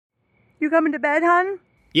You coming to bed, hon?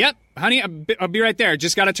 Yep, honey, I'll be right there.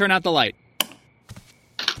 Just gotta turn out the light.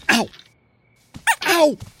 Ow!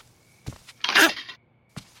 Ow! Ow!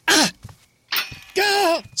 Ah!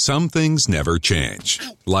 Ah! Some things never change.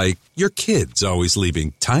 Like your kids always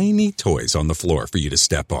leaving tiny toys on the floor for you to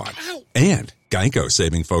step on. And Geico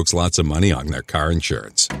saving folks lots of money on their car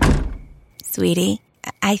insurance. Sweetie,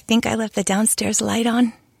 I think I left the downstairs light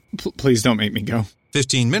on. Please don't make me go.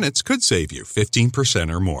 15 minutes could save you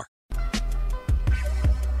 15% or more.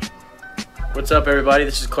 What's up, everybody?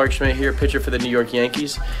 This is Clark Schmidt here, pitcher for the New York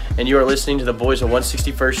Yankees, and you are listening to the Boys of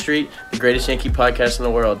 161st Street, the greatest Yankee podcast in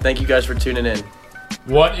the world. Thank you guys for tuning in.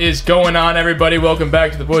 What is going on, everybody? Welcome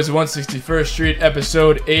back to the Boys of 161st Street,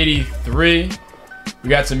 episode 83. We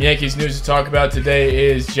got some Yankees news to talk about.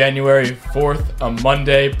 Today is January 4th, a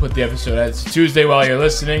Monday. Put the episode out. It's Tuesday while you're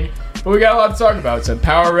listening. But we got a lot to talk about. Some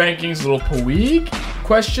power rankings, a little Puig,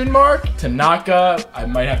 question mark, Tanaka. I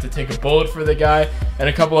might have to take a bullet for the guy, and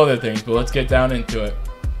a couple other things. But let's get down into it.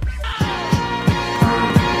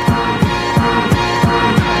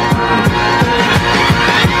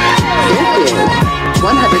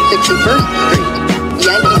 161st Street,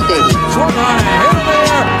 Yankee Stadium. Swung on a hit in the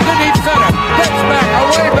air, to deep center, gets back,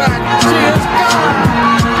 away back, she is gone!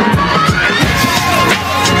 He made the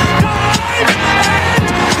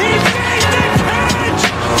catch!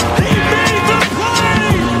 He made the play!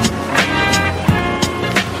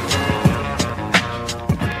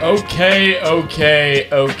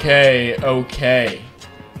 Okay.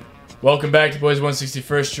 Welcome back to Boys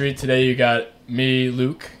 161st Street. Today you got me,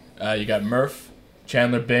 Luke. You got Murph,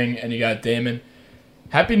 Chandler, Bing, and you got Damon.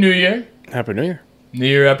 Happy New Year. Happy New Year. New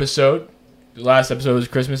Year episode. The last episode was a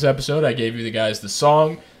Christmas episode. I gave you the guys the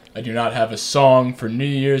song. I do not have a song for New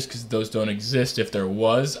Year's because those don't exist. If there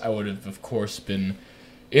was, I would have, of course, been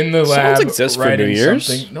in the lab songs exist for writing New Year's?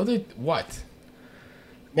 something. No, they what?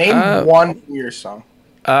 Name one New Year's song.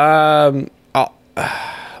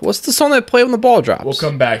 What's the song they play when the ball drops? We'll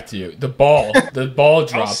come back to you. The ball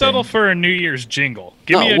dropping. I'll settle for a New Year's jingle.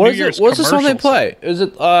 Give me a New Year's What's the song they commercial play? Is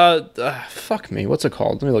it, fuck me, what's it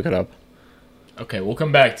called? Let me look it up. Okay, we'll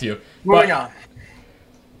come back to you. Moving on.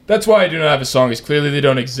 That's why I do not have a song, is clearly they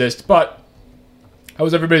don't exist. But how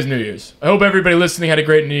was everybody's New Year's? I hope everybody listening had a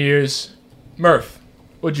great New Year's. Murph,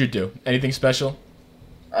 what'd you do? Anything special?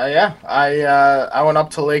 Yeah, I went up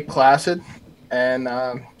to Lake Placid and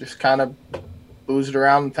just kind of boozed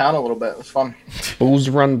around town a little bit. It was fun. Booze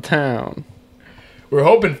around the town. We're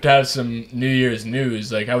hoping to have some New Year's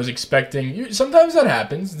news. Like, I was expecting... Sometimes that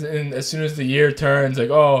happens. And as soon as the year turns, like,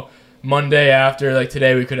 oh, Monday after, like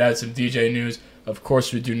today, we could add some DJ news. Of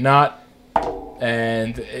course, we do not.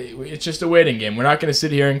 And it's just a waiting game. We're not going to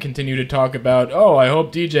sit here and continue to talk about, oh, I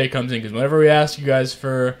hope DJ comes in. Because whenever we ask you guys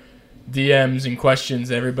for DMs and questions,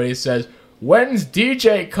 everybody says, when's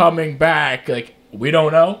DJ coming back? Like, we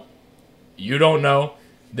don't know. You don't know.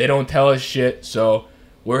 They don't tell us shit. So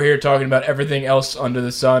we're here talking about everything else under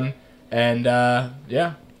the sun. And,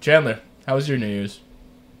 yeah. Chandler, how was your New Year's?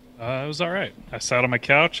 It was all right. I sat on my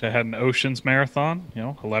couch. I had an Oceans marathon,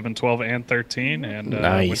 11, 12, and 13. And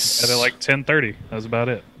nice. went to bed at like 10:30. That was about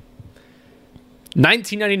it.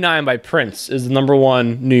 1999 by Prince is the number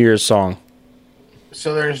one New Year's song.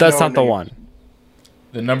 So That's not the one.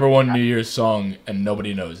 The number one New Year's song, and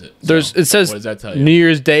nobody knows it. So, it says what does that tell you? New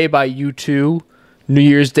Year's Day by U2, New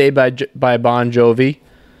Year's Day by Bon Jovi.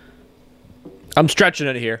 I'm stretching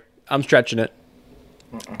it here.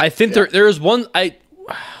 I think there is one. I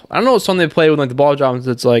don't know what song they play when like the ball drops.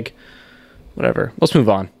 It's like whatever. Let's move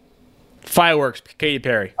on. Fireworks, Katy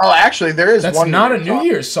Perry. Oh, actually, there is That's one. That's not a New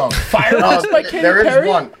Year's song. Fireworks by Katy Perry? There is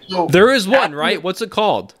one. So there is one, right? What's it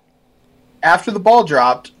called? After the ball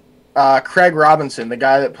dropped, Craig Robinson, the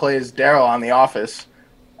guy that plays Daryl on The Office,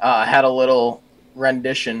 had a little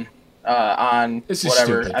rendition on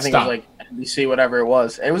whatever. I think it was like NBC, whatever it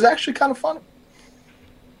was. It was actually kind of funny.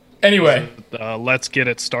 Anyway, let's get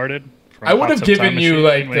it started. I would have given you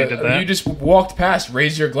like you just walked past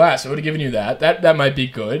Raise Your Glass. I would have given you that. That might be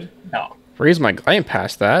good. No. I ain't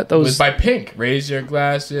past that. That was by Pink. Raise your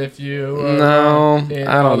glass if you no,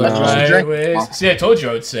 I don't know. Right. See, I told you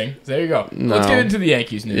I would sing. There you go. No. Let's get into the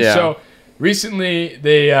Yankees news. Yeah. So recently,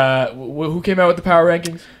 they who came out with the power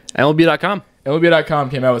rankings? MLB.com. MLB.com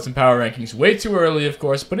came out with some power rankings. Way too early, of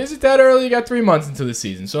course. But is it that early? You got 3 months into the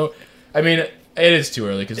season. So, I mean, it is too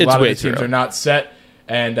early because a lot of the teams are not set.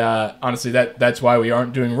 And honestly, that's why we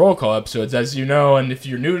aren't doing roll call episodes, as you know. And if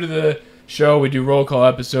you're new to the show, we do roll call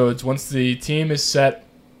episodes once the team is set.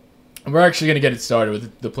 And we're actually going to get it started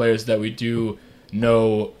with the players that we do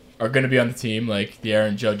know are going to be on the team, like the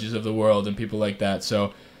Aaron Judges of the world and people like that.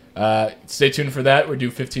 So Stay tuned for that. We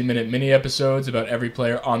do 15-minute mini episodes about every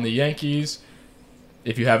player on the Yankees.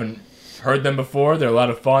 If you haven't heard them before, they're a lot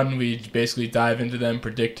of fun. We basically dive into them,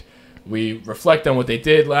 we reflect on what they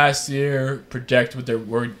did last year, project what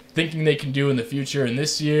we're thinking they can do in the future and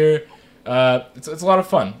this year. It's a lot of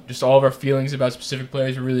fun. Just all of our feelings about specific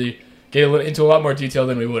players. We really get into a lot more detail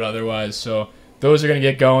than we would otherwise. So those are going to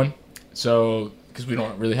get going. So because we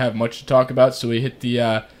don't really have much to talk about, so we hit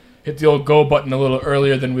the old go button a little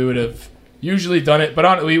earlier than we would have usually done it.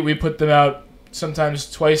 But we put them out sometimes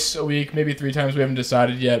twice a week, maybe 3 times. We haven't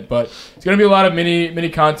decided yet, but it's going to be a lot of mini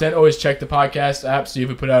content. Always check the podcast app, see if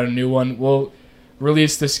we put out a new one. We'll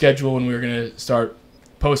release the schedule when we're going to start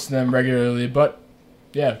posting them regularly, but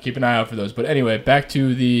yeah, keep an eye out for those. But anyway, back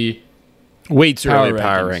to the weights related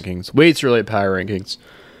power rankings. Weights related power rankings.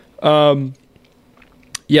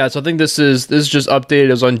 Yeah, so I think this is just updated.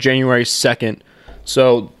 It was on January 2nd,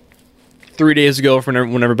 so 3 days ago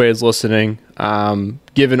when everybody's listening.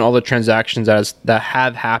 Given all the transactions that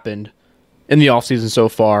have happened in the offseason so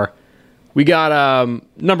far, we got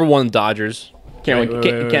number 1 Dodgers. Can't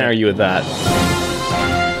argue with that.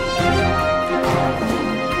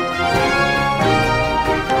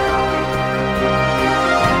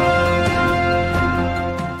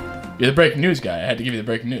 You're the breaking news guy. I had to give you the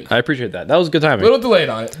breaking news. I appreciate that. That was good timing. A little delayed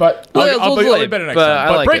on it, but I'll be better next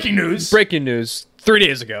time. But breaking news. Breaking news. 3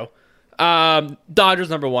 days ago. Dodgers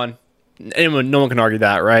number 1. No one can argue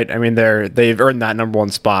that, right? I mean, they've earned that number 1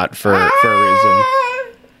 spot for a reason.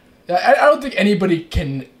 I don't think anybody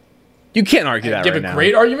can. You can't argue that. Give a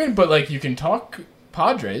great argument, but like you can talk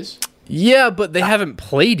Padres. Yeah, but they haven't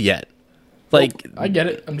played yet. Like I get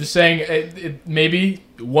it. I'm just saying maybe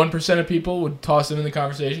 1% of people would toss them in the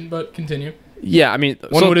conversation, but continue. Yeah, I mean,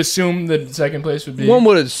 one would assume that second place would be. One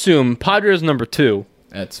would assume Padres number 2.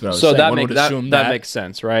 That's what I was saying. That makes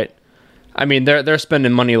sense, right? I mean, they're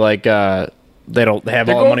spending money like they have all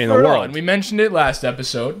the money in the world. And we mentioned it last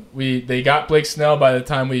episode. They got Blake Snell by the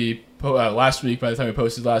time last week. By the time we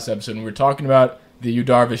posted last episode, and we were talking about the Yu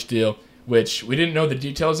Darvish deal, which we didn't know the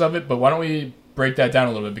details of it. But why don't we break that down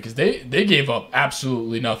a little bit, because they gave up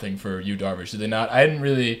absolutely nothing for Yu Darvish, did they not? I didn't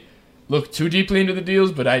really look too deeply into the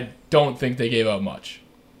deals, but I don't think they gave up much.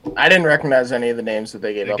 I didn't recognize any of the names that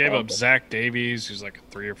they gave up. They gave up Zach Davies, who's like a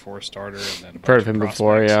 3 or 4 starter, and then heard of him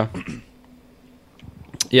before, yeah.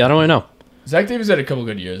 Yeah, I don't really know. Zach Davies had a couple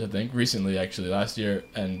good years, I think, recently actually, last year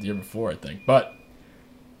and the year before, I think. But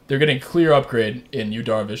they're getting clear upgrade in Yu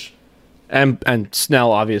Darvish. And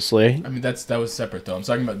Snell, obviously. I mean, that was separate, though. I'm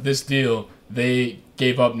talking about this deal. They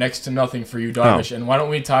gave up next to nothing for Yu Darvish. Oh. And why don't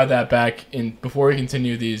we tie that back in before we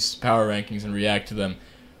continue these power rankings and react to them?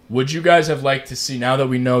 Would you guys have liked to see, now that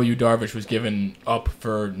we know Yu Darvish was given up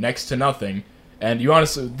for next to nothing, and you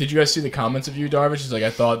honestly, did you guys see the comments of Yu Darvish? He's like, I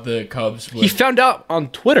thought the Cubs would... He found out on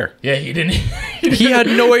Twitter. Yeah, he didn't... He had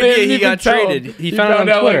no idea he got traded. He found out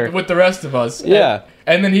on Twitter. Like, with the rest of us. Yeah.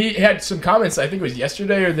 And then he had some comments, I think it was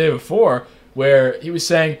yesterday or the day before, where he was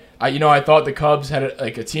saying, I thought the Cubs had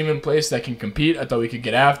a team in place that can compete. I thought we could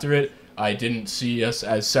get after it. I didn't see us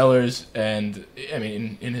as sellers. And, I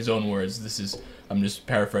mean, in his own words, I'm just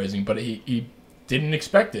paraphrasing, but he didn't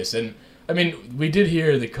expect this. And, I mean, we did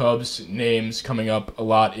hear the Cubs' names coming up a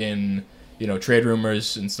lot in, trade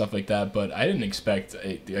rumors and stuff like that, but I didn't expect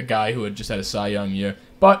a guy who had just had a Cy Young year.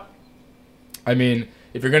 But, I mean,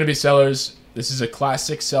 if you're going to be sellers, this is a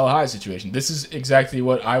classic sell high situation. This is exactly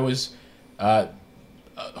what I was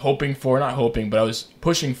hoping for, not hoping, but I was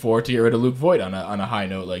pushing for to get rid of Luke Voigt on a high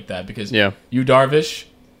note like that, because Yu Darvish,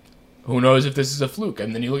 who knows if this is a fluke?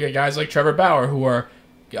 And then you look at guys like Trevor Bauer, who are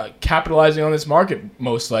capitalizing on this market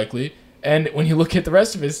most likely. And when you look at the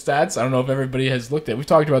rest of his stats, I don't know if everybody has looked at. We've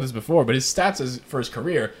talked about this before, but his stats for his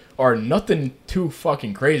career are nothing too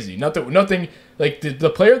fucking crazy. Nothing like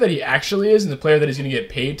the player that he actually is and the player that he's going to get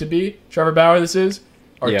paid to be. Trevor Bauer,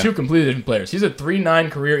 are two completely different players. He's a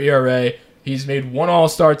 3.9 career ERA. He's made one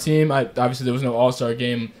All-Star team. Obviously, there was no All-Star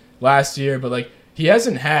game last year, but he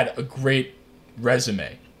hasn't had a great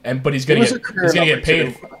resume. But he's going to get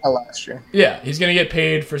paid last year. Yeah, he's going to get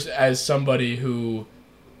paid as somebody who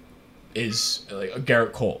is like a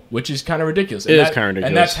Garrett Cole, which is kind of ridiculous. It is kind of ridiculous.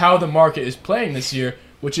 And that's how the market is playing this year,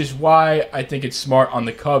 which is why I think it's smart on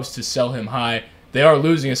the Cubs to sell him high. They are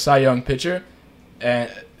losing a Cy Young pitcher,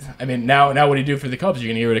 and I mean, now what do you do for the Cubs? You're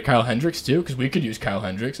going to get rid of Kyle Hendricks too, because we could use Kyle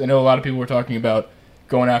Hendricks. I know a lot of people were talking about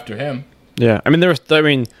going after him. Yeah, I mean,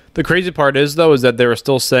 the crazy part is that they were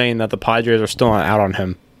still saying that the Padres are still not out on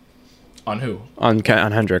him. On who? On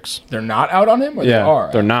Hendricks. They're not out on him, or yeah, they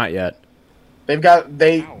are? They're not yet.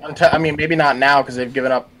 Maybe not now because they've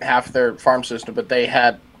given up half their farm system, but they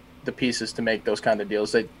had the pieces to make those kind of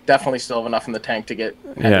deals. They definitely still have enough in the tank to get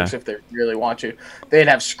Hendricks if they really want to. They'd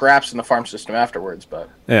have scraps in the farm system afterwards, but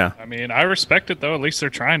yeah. I mean, I respect it though. At least they're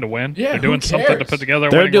trying to win. Yeah, they're doing something to put together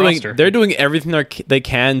a winning roster. They're doing everything they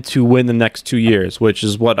can to win the next 2 years, which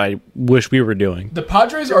is what I wish we were doing. The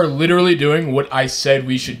Padres are literally doing what I said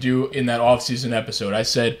we should do in that offseason episode. I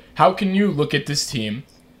said, how can you look at this team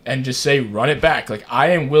and just say, run it back? Like, I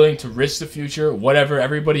am willing to risk the future, whatever,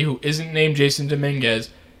 everybody who isn't named Jason Dominguez.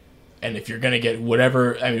 And if you're going to get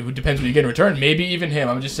whatever, I mean, it depends what you get in return. Maybe even him.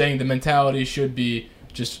 I'm just saying the mentality should be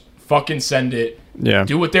just fucking send it. Yeah.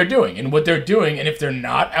 Do what they're doing. And what they're doing, and if they're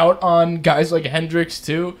not out on guys like Hendricks,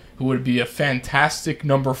 too, who would be a fantastic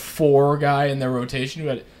number 4 guy in their rotation, who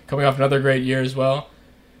had coming off another great year as well.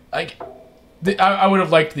 Like, I would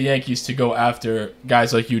have liked the Yankees to go after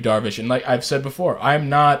guys like you, Darvish. And like I've said before, I'm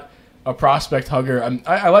not a prospect hugger.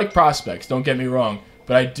 I like prospects, don't get me wrong.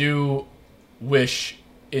 But I do wish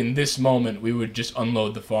in this moment we would just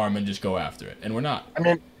unload the farm and just go after it. And we're not. I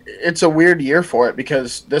mean, it's a weird year for it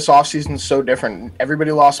because this offseason is so different.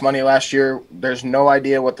 Everybody lost money last year. There's no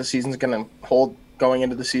idea what the season's going to hold going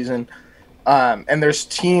into the season. And there's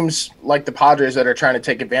teams like the Padres that are trying to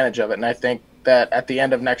take advantage of it. And I think that at the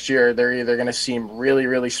end of next year, they're either going to seem really,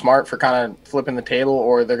 really smart for kind of flipping the table,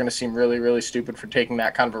 or they're going to seem really, really stupid for taking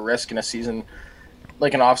that kind of a risk in a season,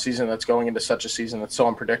 like an off season that's going into such a season that's so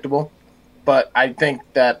unpredictable. But I think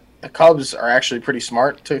that the Cubs are actually pretty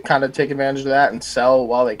smart to kind of take advantage of that and sell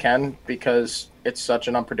while they can, because it's such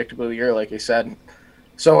an unpredictable year, like you said.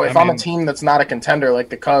 So if I'm a team that's not a contender like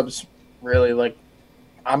the Cubs, really, like,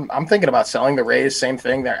 I'm thinking about selling. The Rays, same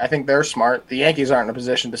thing. I think they're smart. The Yankees aren't in a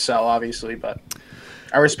position to sell, obviously, but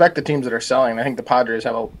I respect the teams that are selling. I think the Padres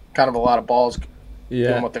have kind of a lot of balls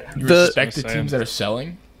doing what they're doing. You respect the teams that are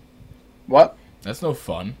selling? What? That's no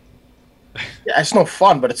fun. Yeah, it's no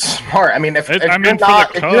fun, but it's smart. I mean, if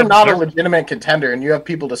you're not a legitimate contender and you have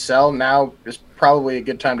people to sell, now is probably a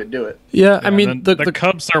good time to do it. Yeah, I mean, the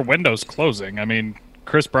Cubs, their window's closing. I mean,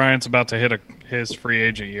 Chris Bryant's about to hit his free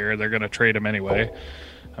agent year. They're going to trade him anyway.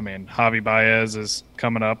 I mean, Javi Baez is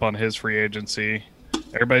coming up on his free agency.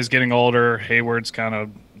 Everybody's getting older. Hayward's kind of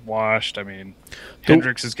washed. I mean,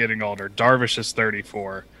 Hendricks is getting older. Darvish is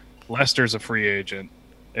 34. Lester's a free agent.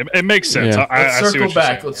 It makes sense. Yeah. Let's circle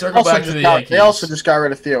back to the Yankees. They also just got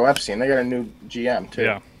rid of Theo Epstein. They got a new GM, too.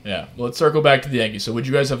 Yeah. Well, let's circle back to the Yankees. So would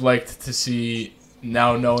you guys have liked to see,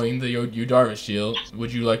 now knowing the Yu Darvish deal,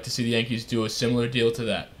 would you like to see the Yankees do a similar deal to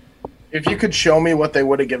that? If you could show me what they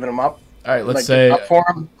would have given him up. All right, let's say up for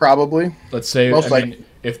him, probably. Let's say,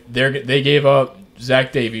 if they gave up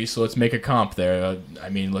Zach Davies, so let's make a comp there.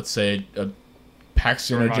 Let's say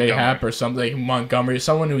Paxton or J Happ or something like Montgomery,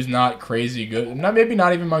 someone who's not crazy good. Maybe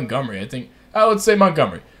not even Montgomery. I think. Let's say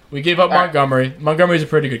Montgomery. We gave up Montgomery. Right. Montgomery's a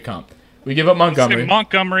pretty good comp. We give up Montgomery.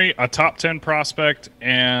 Montgomery, a top 10 prospect,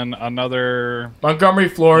 and another Montgomery,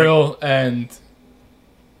 Florial, and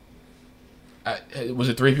was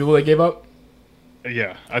it 3 people they gave up?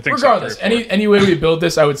 Yeah, I think. Regardless, any way we build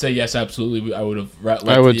this, I would say yes, absolutely. I would have liked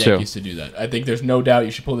the Yankees to do that. I think there's no doubt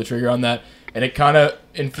you should pull the trigger on that, and it kind of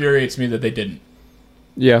infuriates me that they didn't.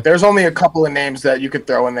 Yeah, there's only a couple of names that you could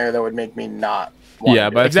throw in there that would make me not.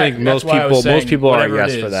 Yeah, but I think most people are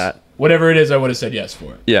yes for that. Whatever it is, I would have said yes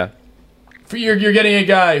for it. Yeah. You're getting a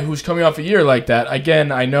guy who's coming off a year like that.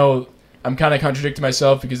 Again, I know I'm kind of contradicting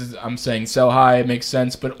myself because I'm saying sell high, it makes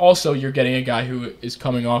sense, but also you're getting a guy who is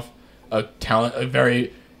coming off a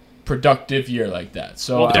very productive year like that.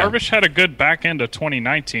 So Darvish had a good back end of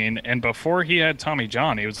 2019, and before he had Tommy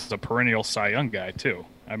John, he was a perennial Cy Young guy too.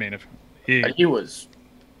 I mean, if he was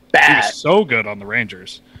bad, he was so good on the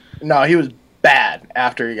Rangers. No, he was bad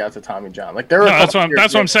after he got to Tommy John. Like that's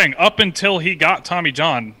what I'm saying. Up until he got Tommy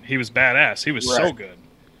John, he was badass. He was so good.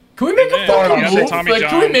 Can we make a fucking move?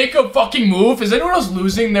 Can we make a fucking move? Is anyone else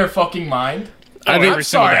losing their fucking mind? I'm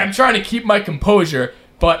sorry. I'm trying to keep my composure,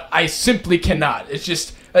 but I simply cannot. It's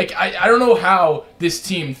just like I don't know how this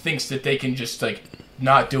team thinks that they can just like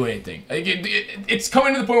not do anything. Like, it's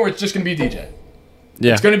coming to the point where it's just gonna be DJ.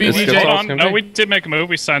 Yeah, it's gonna be DJ. No, we did make a move.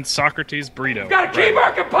 We signed Socrates Brito. We've got to keep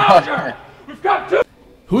our composure. We've got to.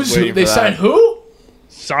 They signed who?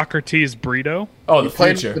 Socrates Brito. Oh, he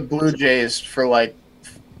played with the Blue Jays for like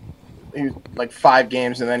 5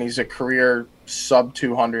 games, and then he's a career sub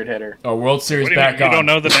 200 hitter. Oh, World Series back on. You don't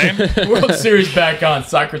know the name? World Series back on.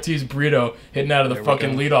 Socrates Brito hitting out of the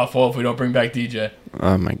fucking leadoff hole if we don't bring back DJ.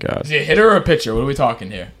 Oh my God. Is he a hitter or a pitcher? What are we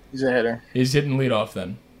talking here? He's a hitter. He's hitting leadoff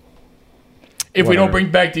then. If we don't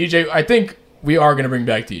bring back DJ, I think we are going to bring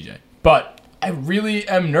back DJ. But I really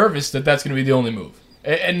am nervous that that's going to be the only move.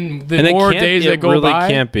 And more days that go by. It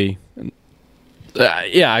really can't be.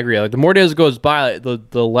 Yeah, I agree. Like the more days goes by,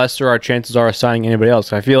 the lesser our chances are of signing anybody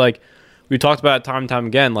else. I feel like we talked about it time and time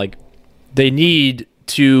again. Like they need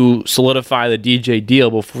to solidify the DJ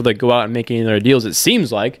deal before they go out and make any other deals. It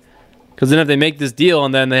seems like, because then if they make this deal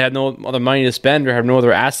and then they have no other money to spend or have no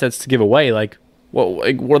other assets to give away, like what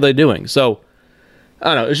are they doing? So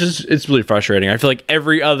I don't know. It's really frustrating. I feel like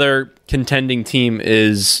every other contending team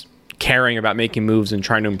is caring about making moves and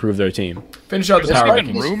trying to improve their team. Finish out the There's power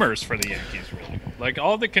even rankings. rumors for the Yankees, really. Like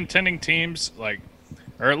all the contending teams, like,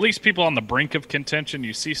 or at least people on the brink of contention.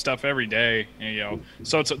 You see stuff every day, and,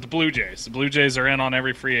 So it's the Blue Jays. The Blue Jays are in on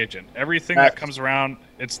every free agent. Everything that comes around,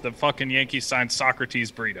 it's the fucking Yankees signed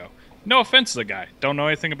Socrates Brito. No offense to the guy. Don't know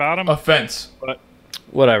anything about him. Offense. But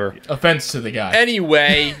whatever. Offense to the guy.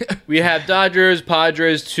 Anyway, we have Dodgers,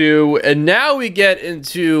 Padres 2, and now we get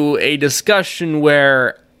into a discussion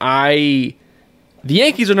where the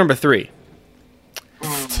Yankees are number 3.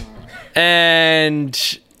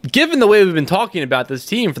 And given the way we've been talking about this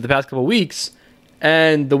team for the past couple of weeks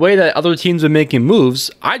and the way that other teams are making moves,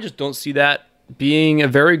 I just don't see that being a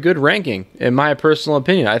very good ranking, in my personal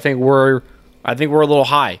opinion. I think we're a little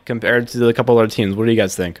high compared to a couple other teams. What do you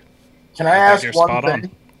guys think? Can I ask one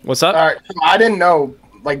thing? What's up? All right, so I didn't know,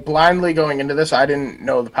 like blindly going into this, I didn't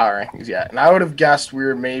know the power rankings yet, and I would have guessed we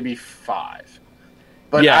were maybe 5.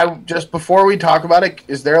 But yeah. Just before we talk about it,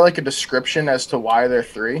 is there like a description as to why they're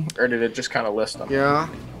 3, or did it just kind of list them? Yeah,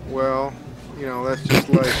 well, that's just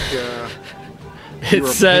like It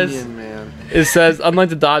says, opinion, man. It says, unlike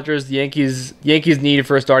the Dodgers, the Yankees' need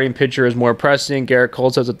for a starting pitcher is more pressing. Garrett Cole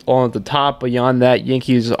says it's all at the top. Beyond that,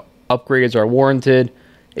 Yankees upgrades are warranted.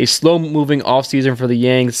 A slow-moving offseason for the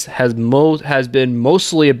Yanks has been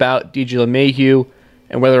mostly about DJ LeMahieu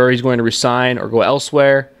and whether he's going to resign or go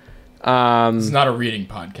elsewhere. It's not a reading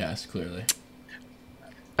podcast, clearly.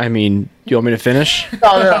 I mean, do you want me to finish?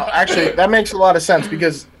 No. Actually, that makes a lot of sense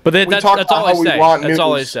because that's all I say. That's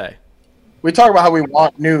all I say. We talk about how we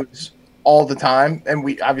want news all the time, and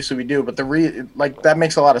we obviously do. But that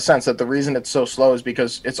makes a lot of sense. That the reason it's so slow is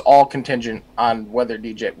because it's all contingent on whether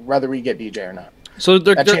we get DJ or not. So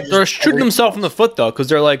they're shooting themselves in the foot though, because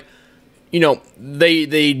they're like,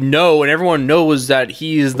 they know and everyone knows that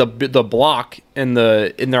he's the block in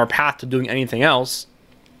their path to doing anything else.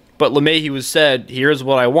 But LeMahieu was said, "Here's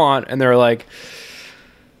what I want," and they're like,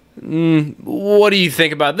 "What do you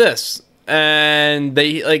think about this?" And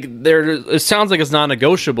it sounds like it's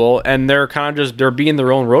non-negotiable, and they're kind of they're being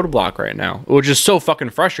their own roadblock right now, which is so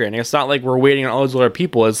fucking frustrating. It's not like we're waiting on all those other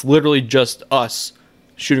people. It's literally just us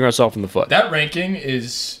shooting ourselves in the foot. That ranking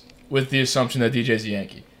is with the assumption that DJ's a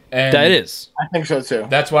Yankee. And that is. I think so too.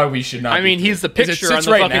 That's why we should not. I mean, he's the picture on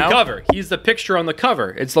the fucking cover. He's the picture on the cover.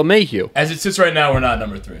 It's LeMahieu. As it sits right now, we're not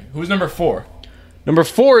number 3. Who's number 4? Number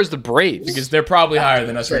 4 is the Braves. Because they're probably higher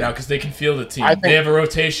than us right now because they can field the team. They have a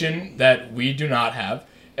rotation that we do not have,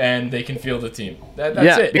 and they can field the team.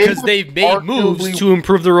 That's it. Because they've made moves to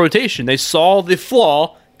improve the rotation. They saw the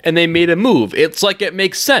flaw, and they made a move. It's like it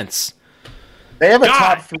makes sense. They have a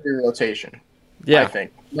top 3 rotation. Yeah. I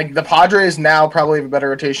think. Like the Padres now probably have a better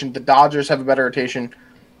rotation. The Dodgers have a better rotation.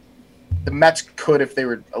 The Mets could if they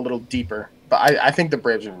were a little deeper. But I think the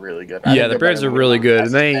Braves are really good. The Braves are really good.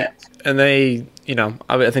 And they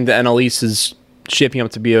I think the NL East is shaping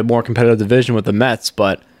up to be a more competitive division with the Mets,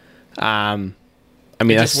 but it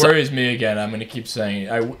just worries me again. I'm going to keep saying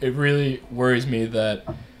it. It really worries me that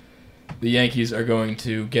the Yankees are going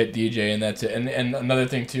to get DJ and that's it. And another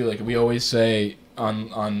thing too, like we always say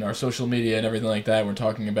on our social media and everything like that, we're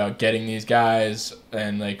talking about getting these guys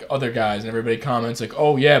and like other guys, and everybody comments like,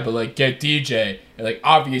 "Oh yeah, but like get DJ." And, like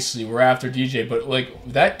obviously we're after DJ, but like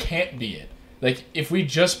that can't be it. Like if we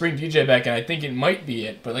just bring DJ back, and I think it might be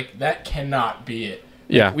it, but like that cannot be it.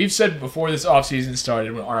 Yeah, we've said before this offseason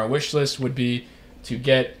started, on our wish list would be to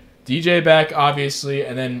get DJ back, obviously,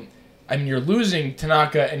 and then you're losing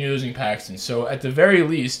Tanaka and you're losing Paxton. So at the very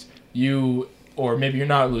least, or maybe you're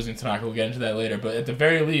not losing Tanaka. We'll get into that later. But at the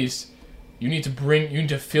very least, you need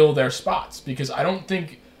to fill their spots because I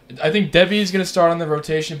think Debbie is going to start on the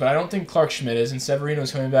rotation, but I don't think Clark Schmidt is, and Severino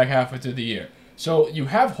is coming back halfway through the year. So you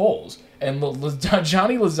have holes, and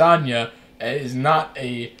Johnny Lasagna is not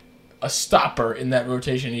a stopper in that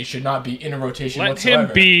rotation. He should not be in a rotation whatsoever. Let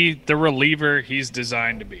him be the reliever he's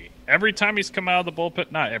designed to be. Every time he's come out of the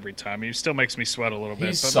bullpen, not every time, he still makes me sweat a little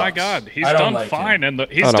bit. But my God, he's done fine, and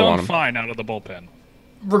he's done fine out of the bullpen.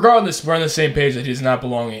 Regardless, we're on the same page that he does not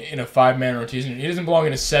belong in a 5-man rotation. He doesn't belong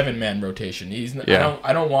in a 7-man rotation.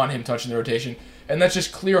 I don't want him touching the rotation, and that's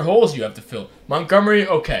just clear holes you have to fill. Montgomery,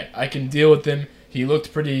 okay, I can deal with him. He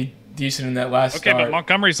looked pretty decent in that last Okay, start. but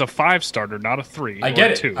Montgomery's a 5 starter, not a 3. I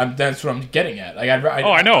get it. Two. That's what I'm getting at. Like,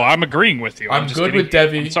 I know. I'm agreeing with you. I'm good with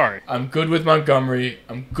Devi. I'm sorry. I'm good with Montgomery.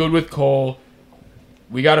 I'm good with Cole.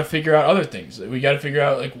 We got to figure out other things. We got to figure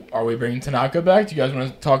out, like, are we bringing Tanaka back? Do you guys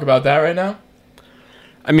want to talk about that right now?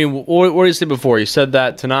 I mean, what did you say before? You said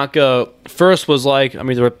that Tanaka first was like, I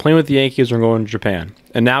mean, they're playing with the Yankees or going to Japan.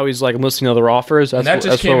 And now he's like, I'm listening to other offers.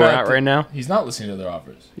 That's where we're at right now. He's not listening to other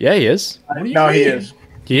offers. Yeah, he is. No, he is.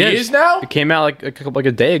 He is now? It came out like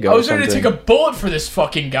a day ago. I was ready to take a bullet for this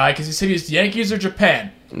fucking guy because he said he's Yankees or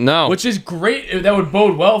Japan. No. Which is great. That would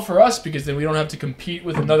bode well for us because then we don't have to compete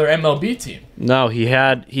with another MLB team. No, he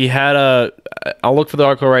had a. I'll look for the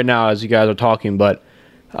article right now as you guys are talking, but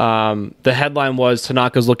the headline was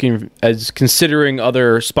Tanaka's considering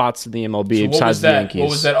other spots in the MLB besides the Yankees. What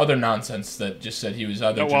was that other nonsense that just said he was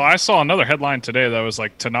either? Well, I saw another headline today that was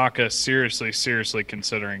like Tanaka seriously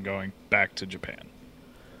considering going back to Japan.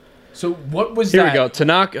 So what was Here that? we go.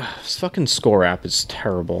 Tanaka, this fucking score app is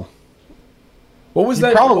terrible. What was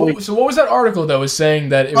that? So what was that article that was saying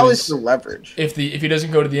that it was the leverage? If he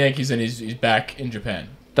doesn't go to the Yankees, then he's back in Japan.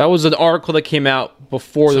 That was an article that came out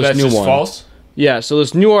before this new one. So that's just false? Yeah. So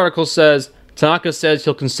this new article says Tanaka says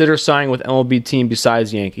he'll consider signing with MLB team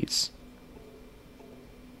besides Yankees.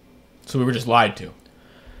 So we were just lied to.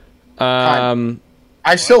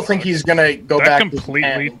 I still think he's gonna go back.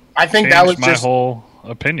 Completely. To I think that was my whole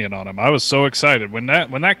opinion on him. I was so excited when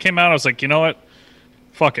that came out. I was like, you know what?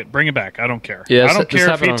 Fuck it, bring it back. I don't care. Yeah, I don't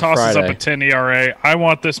care if he tosses Friday. up a 10 ERA. I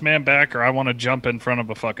want this man back, or I want to jump in front of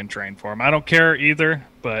a fucking train for him. I don't care either.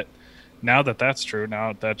 But now that that's true,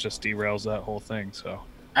 now that just derails that whole thing. So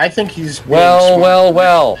I think he's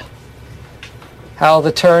well. How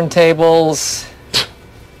the turntables.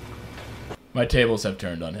 My tables have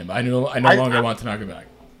turned on him. I no longer want Tanaka back.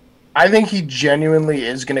 I think he genuinely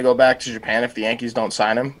is going to go back to Japan if the Yankees don't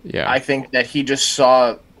sign him. Yeah. I think that he just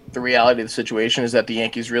saw the reality of the situation is that the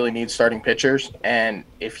Yankees really need starting pitchers, and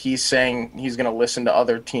if he's saying he's going to listen to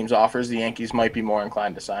other teams' offers, the Yankees might be more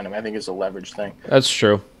inclined to sign him. I think it's a leverage thing. That's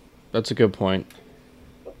true. That's a good point.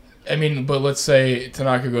 I mean, but let's say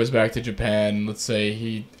Tanaka goes back to Japan. Let's say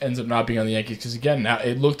he ends up not being on the Yankees because, again, now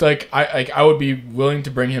it looked like I would be willing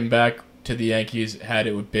to bring him back to the Yankees had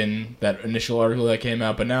it been that initial article that came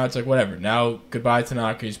out. But now it's like, whatever. Now, goodbye,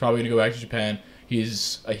 Tanaka. He's probably going to go back to Japan.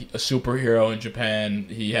 He's a superhero in Japan.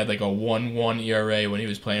 He had like a 1.1 ERA when he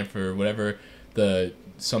was playing for whatever the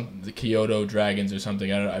Kyoto Dragons or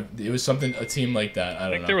something. I don't know. It was a team like that. I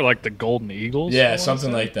don't know. They were like the Golden Eagles. Yeah,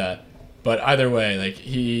 something like that. But either way, like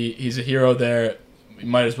he's a hero there. We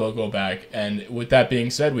might as well go back. And with that being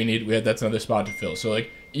said, that's another spot to fill. So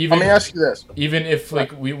like even let me ask you this: even if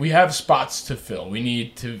like we have spots to fill, we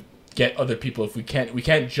need to get other people. If we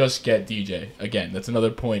can't just get DJ again. That's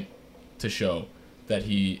another point to show that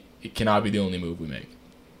it cannot be the only move we make.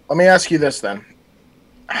 Let me ask you this then: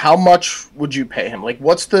 how much would you pay him? Like,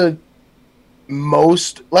 what's the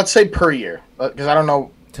most? Let's say per year, because I don't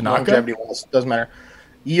know. Tanaka doesn't matter.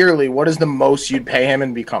 Yearly, what is the most you'd pay him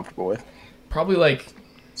and be comfortable with? Probably like,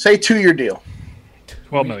 say 2-year deal.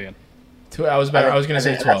 12 million. I was going to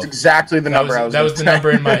say 12. That's exactly the number I was. That was the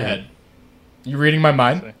number in my head. You reading my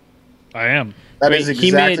mind? I am. That is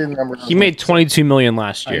exactly the number. He made $22 million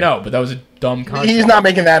last year. I know, but that was a dumb contract. He's not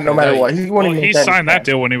making that no matter what. He signed that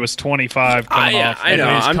deal when he was 25. I know.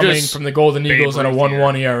 I'm coming from the Golden Eagles on a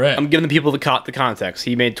 1.1 ERA. I'm giving the people the context.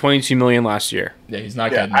 He made $22 million last year. Yeah, he's not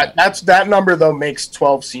getting that. That number though makes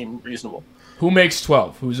 12 seem reasonable. Who makes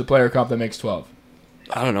 12? Who's a player comp that makes 12?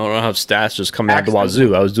 I don't know. I don't have stats just coming out the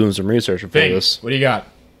wazoo. I was doing some research for this. What do you got?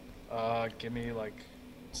 Give me like.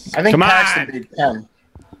 I think Paxton made 10.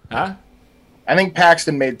 Huh? I think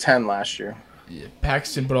Paxton made 10 last year. Yeah,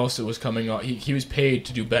 Paxton, but also was coming on. He was paid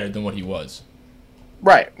to do better than what he was.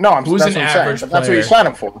 Right. No, that's what I'm saying. But that's what you signed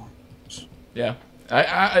him for. Yeah.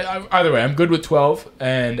 I either way, I'm good with 12,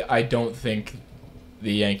 and I don't think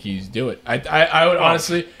the Yankees do it. I would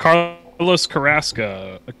honestly. Carlos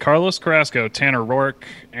Carrasco, Tanner Rourke,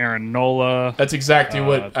 Aaron Nola. That's exactly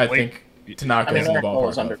what I think Tanaka is in the ballpark.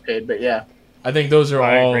 Nola's underpaid, but yeah. I think those are all.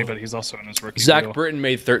 I agree, but he's also in his rookie Zach deal. Britton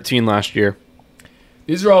made 13 last year.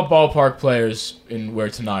 These are all ballpark players in where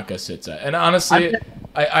Tanaka sits at. And honestly,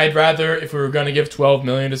 I'd rather, if we were going to give $12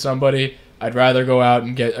 million to somebody, I'd rather go out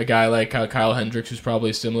and get a guy like Kyle Hendricks, who's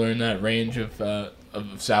probably similar in that range of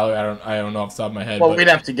salary. I don't know off the top of my head. Well, we'd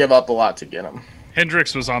have to give up a lot to get him.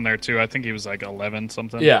 Hendricks was on there too. I think he was like 11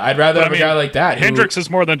 something. Yeah, I'd rather have a guy like that. Hendricks is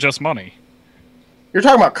more than just money. You're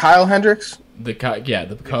talking about Kyle Hendricks? The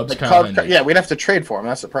Cubs. Yeah, we'd have to trade for him.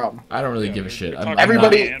 That's the problem. I don't really give a shit.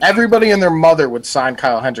 Everybody and their mother would sign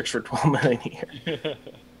Kyle Hendricks for $12 million a year.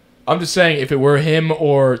 I'm just saying, if it were him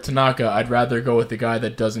or Tanaka, I'd rather go with the guy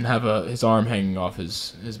that doesn't have his arm hanging off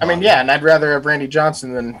his body. I mean, yeah, and I'd rather have Randy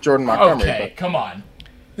Johnson than Jordan Montgomery. Okay, come on.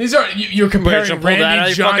 These are you're comparing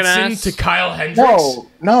Randy Johnson to Kyle Hendricks?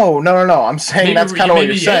 No. I'm saying that's kind of what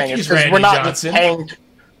you're saying. It's because we're not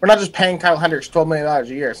just paying Kyle Hendricks $12 million a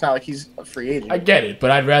year. It's not like he's a free agent. I get it,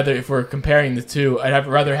 but I'd rather, if we're comparing the two,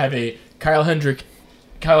 rather have a Kyle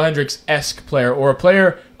Hendricks-esque player, or a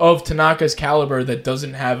player of Tanaka's caliber that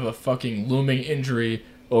doesn't have a fucking looming injury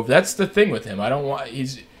over. That's the thing with him. I don't want.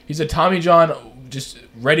 He's a Tommy John, just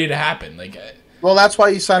ready to happen. Well, that's why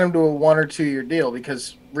you sign him to a 1 or 2 year deal,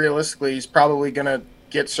 because realistically, he's probably gonna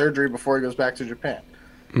get surgery before he goes back to Japan.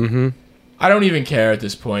 Mm-hmm. I don't even care at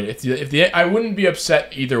this point. I wouldn't be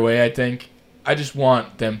upset either way. I think I just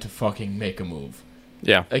want them to fucking make a move.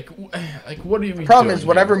 Yeah. Like what do you? The problem is,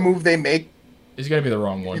 whatever move they make is gonna be the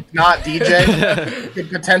wrong one. It's not DJ. Could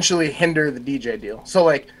potentially hinder the DJ deal.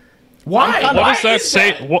 So why? What does that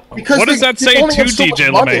say? What does that say to DJ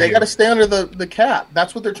LeMahieu? They got to stay under the cap.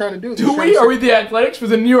 That's what they're trying to do. Do we? Are we the Athletics? We're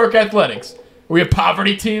the New York Athletics. Are we a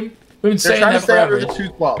poverty team? We've been saying that forever. Under the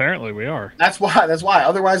 212. Apparently, we are. That's why.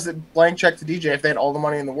 Otherwise, the blank check to DJ if they had all the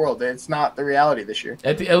money in the world. It's not the reality this year.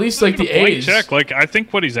 At least the A's. Check. I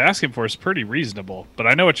think what he's asking for is pretty reasonable. But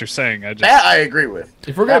I know what you're saying. That I agree with.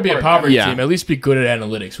 If we're gonna be a poverty team, at least be good at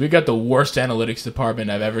analytics. We got the worst analytics department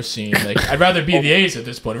I've ever seen. I'd rather be the A's at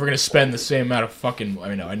this point. If we're gonna spend the same amount of fucking,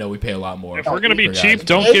 I know we pay a lot more. If we're gonna be cheap,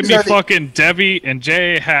 don't give me fucking Debbie and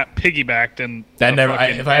J Hat piggybacked and that never.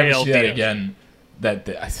 If I ever see that again,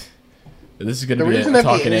 this is going to be a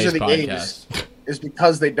Talking A's podcast. Is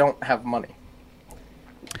because they don't have money.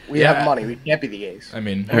 We have money. We can't be the A's.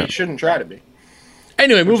 We shouldn't try to be.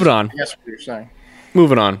 Anyway, moving on. I guess what you're saying.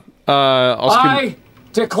 Moving on. I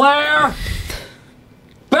declare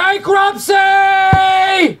bankruptcy!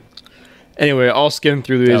 Anyway, I'll skim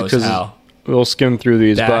through these because we'll skim through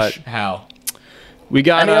these. How? We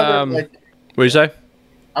got what do you say?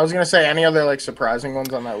 I was going to say, any other surprising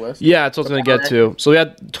ones on that list? Yeah, that's what I was going to get to. So we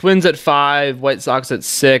got Twins at 5, White Sox at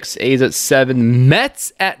 6, A's at 7,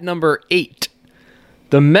 Mets at number 8.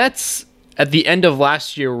 The Mets at the end of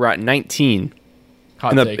last year were at 19 in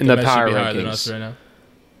the power rankings. Right now.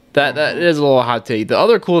 That is a little hot take. The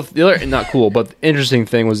other not cool, but the interesting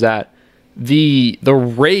thing was that the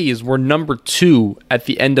Rays were number 2 at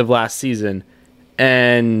the end of last season.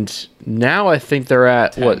 And now I think they're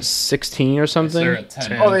at 16 or something. They're at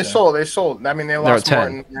 10. Oh, they sold. I mean, they lost more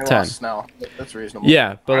than they lost now. That's reasonable.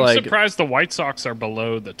 Yeah, but I'm surprised the White Sox are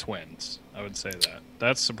below the Twins. I would say that.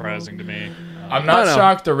 That's surprising to me. I'm not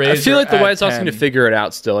shocked the Rays. I feel like the White Sox 10. need to figure it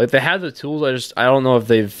out still. If they have the tools, I don't know if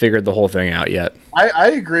they've figured the whole thing out yet. I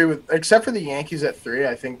agree with, except for the Yankees at 3.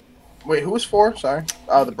 I think. Wait, who was 4? Sorry,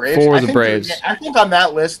 the Braves. 4 was the Braves. I think on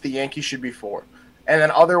that list the Yankees should be 4. And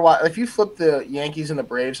then otherwise, if you flip the Yankees and the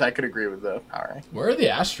Braves, I could agree with the power rank. Where are the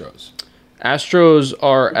Astros? Astros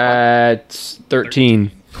are at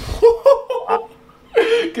 13.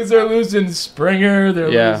 Because they're losing Springer. They're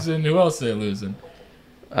losing. Who else are they losing?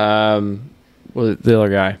 The other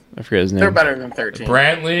guy. I forget his name. They're better than 13.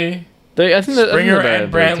 Brantley. I think Springer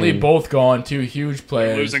and Brantley both gone. 2 huge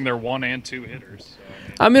players. They're losing their 1 and 2 hitters.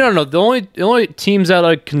 I mean, I don't know. The only teams that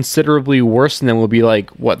are considerably worse than them will be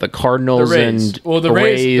the Cardinals and the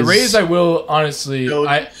Rays. The Rays, I will honestly,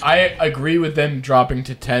 I agree with them dropping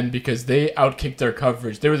to 10 because they outkicked their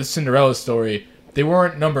coverage. They were the Cinderella story. They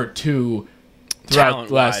weren't number 2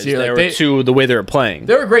 throughout last year. They were 2 the way they were playing.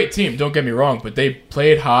 They're a great team. Don't get me wrong, but they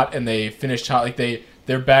played hot and they finished hot.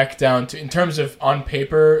 They're back down to, in terms of on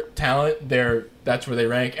paper talent, that's where they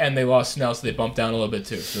rank, and they lost Snell, so they bumped down a little bit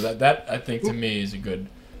too. So that I think to me is a good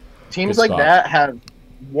teams good like spot. that have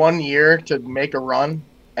 1 year to make a run,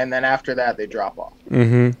 and then after that they drop off.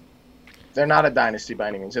 Mm-hmm. They're not a dynasty by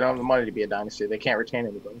any means. They don't have the money to be a dynasty. They can't retain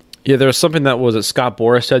anybody. Yeah, there was something that Scott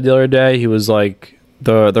Boras said the other day. He was like,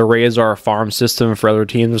 the Rays are a farm system for other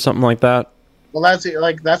teams or something like that. Well,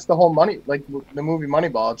 that's the whole money, like the movie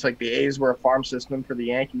Moneyball. It's like the A's were a farm system for the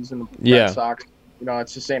Yankees and the Red Sox.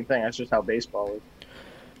 It's the same thing. That's just how baseball is.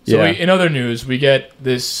 So in other news, we get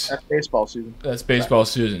this. That's baseball season. That's baseball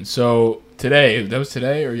season. So today, that was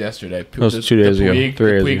today or yesterday? That was 2 days ago. 3 days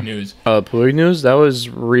Puig ago. news. Puig news? That was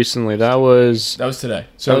recently. That was today.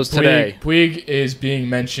 So that was today. Puig is being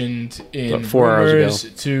mentioned in about 4 hours rumors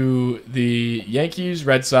ago. to the Yankees,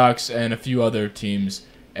 Red Sox, and a few other teams.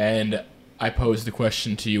 And I pose the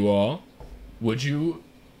question to you all: would you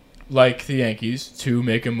like the Yankees to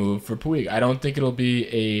make a move for Puig? I don't think it'll be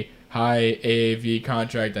a high AAV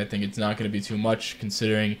contract. I think it's not going to be too much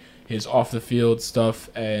considering his off the field stuff,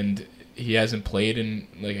 and he hasn't played in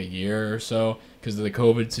like a year or so. because of the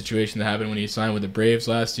COVID situation that happened when he signed with the Braves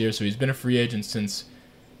last year. So he's been a free agent since.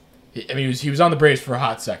 I mean, he was on the Braves for a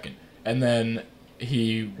hot second, and then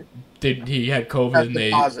he had COVID, and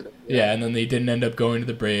and then they didn't end up going to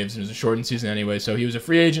the Braves. It was a shortened season anyway, so he was a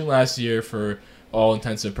free agent last year for all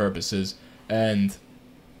intensive purposes. And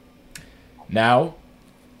now,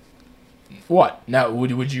 what? Now,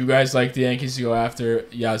 would you guys like the Yankees to go after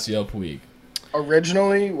Yasiel Puig?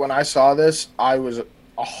 Originally, when I saw this, I was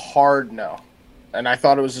a hard no, and I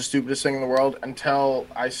thought it was the stupidest thing in the world until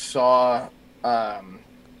I saw.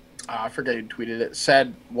 I forget who tweeted it.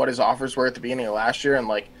 Said what his offers were at the beginning of last year, and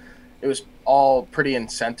like it was all pretty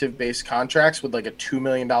incentive-based contracts with like a $2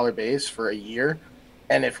 million base for a year.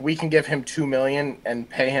 And if we can give him $2 million and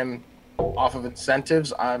pay him off of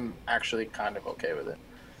incentives, I'm actually kind of okay with it.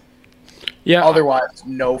 Yeah. Otherwise,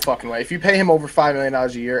 no fucking way. If you pay him over $5 million a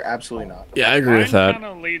year, absolutely not. Yeah, I agree with that.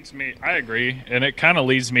 I agree, and it kind of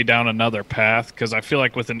leads me down another path because I feel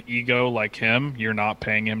like with an ego like him, you're not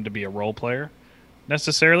paying him to be a role player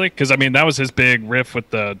necessarily. Because I mean, that was his big riff with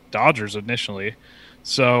the Dodgers initially.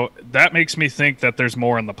 So that makes me think that there's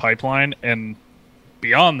more in the pipeline, and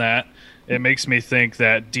beyond that, it makes me think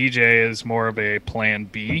that DJ is more of a plan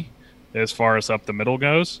B as far as up the middle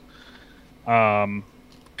goes.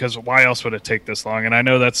 Because why else would it take this long? And I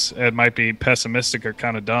know it might be pessimistic or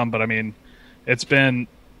kind of dumb, but I mean, it's been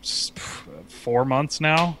 4 months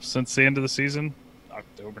now since the end of the season.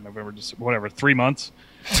 October, November, December, whatever, 3 months.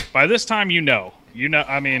 By this time,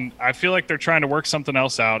 I mean, I feel like they're trying to work something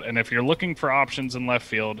else out. And if you're looking for options in left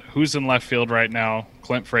field, who's in left field right now?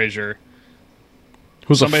 Clint Frazier.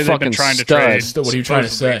 Who's somebody a fucking they've been trying to stud. trade. What are you trying to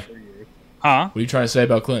say? Huh? What are you trying to say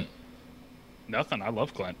about Clint? Nothing. I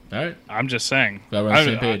love Clint. All right. I'm just saying. Glad we're on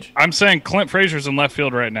the same page. I'm saying Clint Frazier's in left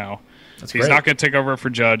field right now. He's not going to take over for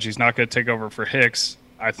Judge. He's not going to take over for Hicks.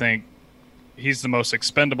 I think he's the most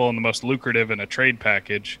expendable and the most lucrative in a trade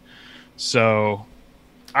package. So,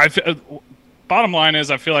 bottom line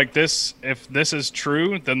is, I feel like if this is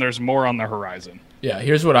true, then there's more on the horizon. Yeah,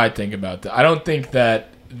 here's what I think about that. I don't think that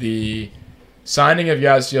the signing of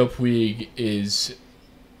Yasiel Puig is.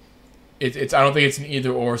 I don't think it's an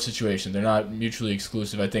either-or situation. They're not mutually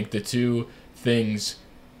exclusive. I think the two things,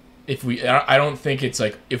 I don't think it's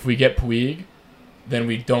like if we get Puig, then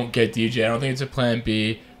we don't get DJ. I don't think it's a plan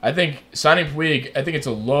B. I think signing Puig, I think it's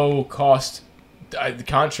a low-cost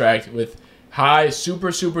contract with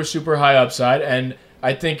super, super, super high upside, and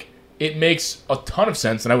I think it makes a ton of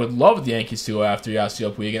sense, and I would love the Yankees to go after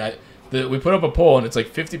Yasiel Puig. And we put up a poll, and it's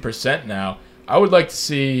like 50% now. I would like to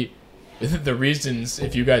see the reasons,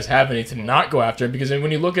 if you guys have any, to not go after him, because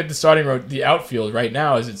when you look at the starting road, the outfield right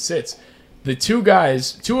now as it sits, the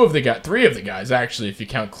three of the guys actually, if you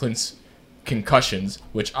count Clint's concussions,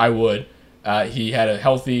 which I would, he had a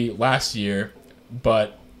healthy last year,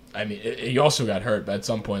 but I mean he also got hurt at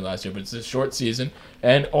some point last year, but it's a short season,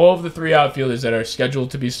 and all of the three outfielders that are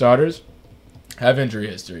scheduled to be starters have injury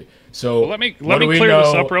history. So let me clear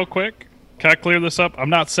this up real quick. Can I clear this up? I'm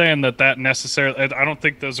not saying that necessarily. I don't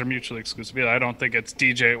think those are mutually exclusive. I don't think it's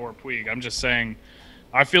DJ or Puig. I'm just saying,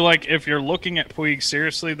 I feel like if you're looking at Puig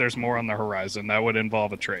seriously, there's more on the horizon. That would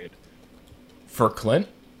involve a trade. For Clint?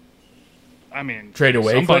 I mean, trade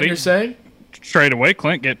away Clint, you're saying? Trade away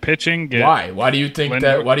Clint, get pitching. Why? Why do you think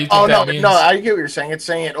that? Why do you think that means? No, I get what you're saying. It's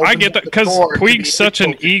saying it. I get that because Puig's such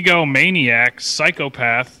an egomaniac,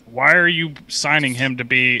 psychopath. Why are you signing him to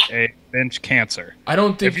be a bench cancer? I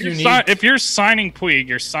don't think if you're signing Puig,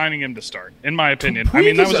 you're signing him to start. In my opinion, I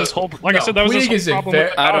mean that was his whole. Like I said, that was his whole problem.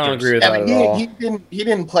 I don't agree with that at all. He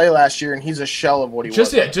didn't play last year, and he's a shell of what he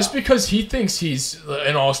was. Yeah, just because he thinks he's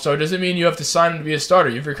an all-star doesn't mean you have to sign him to be a starter.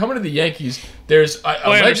 If you're coming to the Yankees, there's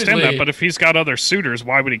I understand that, but if he's got other suitors,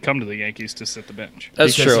 why would he come to the Yankees to sit the bench?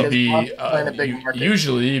 That's because true. He'd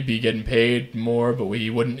usually be getting paid more, but he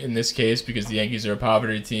wouldn't in this case because the Yankees are a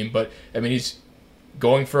poverty team. But I mean, he's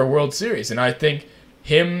going for a World Series, and I think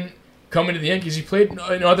him coming to the Yankees, he played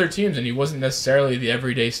in other teams, and he wasn't necessarily the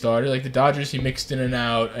everyday starter. Like the Dodgers, he mixed in and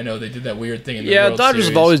out. I know they did that weird thing in the World Dodgers Series.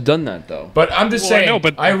 have always done that, though. But I'm just saying. I know,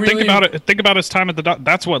 but think about it. Think about his time at the Dodgers.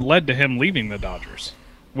 That's what led to him leaving the Dodgers,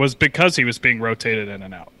 was because he was being rotated in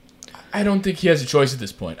and out. I don't think he has a choice at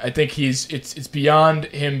this point. I think it's beyond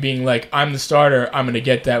him being like, I'm the starter, I'm going to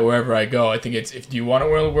get that wherever I go. I think it's, if you want to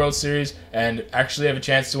win the World Series and actually have a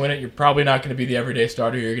chance to win it, you're probably not going to be the everyday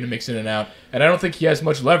starter. You're going to mix in and out. And I don't think he has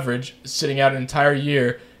much leverage sitting out an entire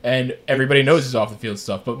year, and everybody knows his off-the-field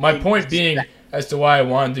stuff. But my point being as to why I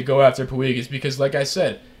wanted to go after Puig is because, like I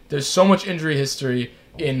said, there's so much injury history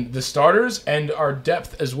in the starters and our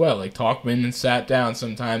depth as well. Like, Tauchman sat down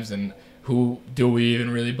sometimes, and who do we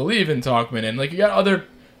even really believe in Tauchman? And, like, you got other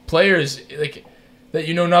players, like, that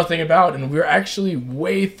you know nothing about, and we're actually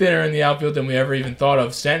way thinner in the outfield than we ever even thought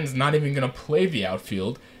of. Stanton's not even going to play the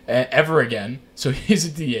outfield ever again, so he's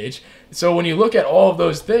a DH. So when you look at all of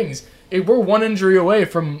those things, we're one injury away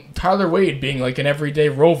from Tyler Wade being like an everyday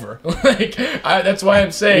rover. That's why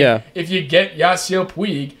I'm saying if you get Yasiel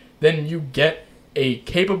Puig, then you get a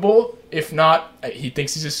capable, if not, he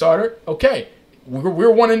thinks he's a starter, okay.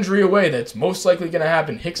 We're one injury away. That's most likely going to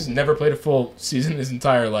happen. Hicks has never played a full season his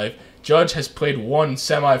entire life. Judge has played one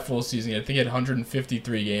semi-full season. I think he had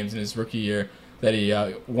 153 games in his rookie year that he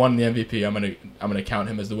won the MVP. I'm gonna count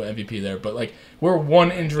him as the MVP there. But like we're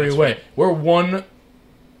one injury away. We're one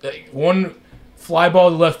fly ball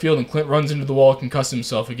to left field and Clint runs into the wall, concuss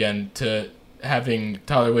himself again, to having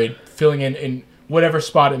Tyler Wade filling in whatever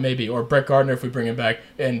spot it may be, or Brett Gardner if we bring him back.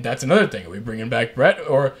 And that's another thing. Are we bringing back Brett,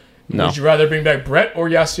 or would you rather bring back Brett or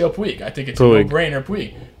Yasiel Puig? I think it's a no-brainer,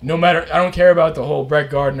 Puig. No matter, I don't care about the whole Brett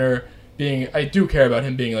Gardner being. I do care about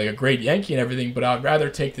him being like a great Yankee and everything, but I'd rather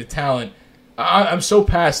take the talent. I'm so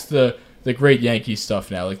past the great Yankee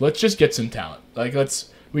stuff now. Like, let's just get some talent. Like,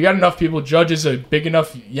 we got enough people. Judge is a big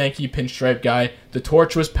enough Yankee pinstripe guy. The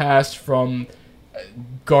torch was passed from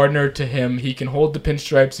Gardner to him. He can hold the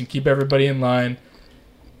pinstripes and keep everybody in line.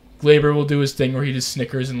 Glaber will do his thing where he just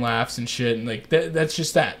snickers and laughs and shit, and like that's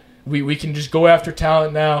just that. We can just go after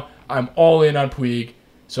talent now. I'm all in on Puig.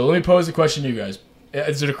 So let me pose the question to you guys.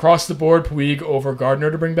 Is it across the board Puig over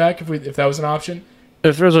Gardner to bring back if that was an option?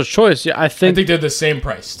 If there's a choice, yeah, I think they're the same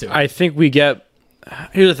price too. I think we get.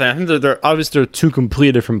 Here's the thing. I think they're obviously two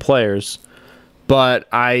completely different players, but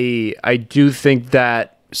I do think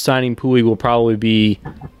that signing Puig will probably be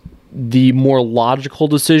the more logical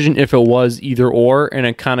decision if it was either or, and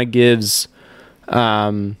it kind of gives.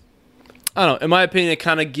 I don't know. In my opinion, it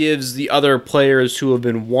kind of gives the other players who have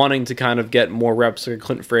been wanting to kind of get more reps, like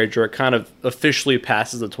Clinton Frazier, it kind of officially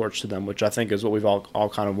passes the torch to them, which I think is what we've all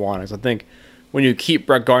kind of wanted. I think when you keep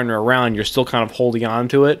Brett Gardner around, you're still kind of holding on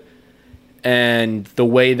to it. And the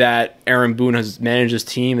way that Aaron Boone has managed his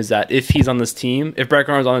team is that if he's on this team, if Brett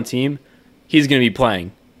Gardner's on the team, he's going to be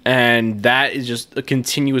playing. And that is just a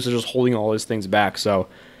continuous of just holding all those things back. So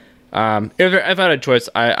if I had a choice,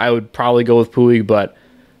 I would probably go with Puig, but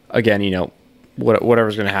again,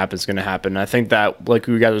 whatever's going to happen is going to happen. I think that, like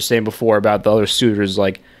you guys were saying before about the other suitors,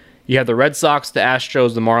 like you have the Red Sox, the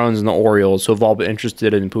Astros, the Marlins, and the Orioles who have all been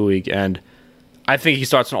interested in Puig, and I think he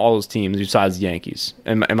starts on all those teams besides the Yankees,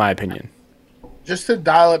 in my opinion. Just to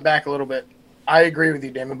dial it back a little bit, I agree with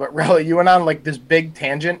you, Damon, but really, you went on like this big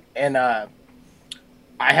tangent, and I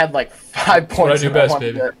had like 5 points that I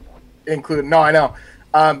wanted to include. No, I know.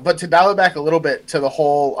 But to dial it back a little bit to the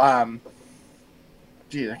whole I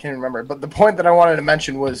can't remember. But the point that I wanted to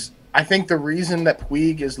mention was I think the reason that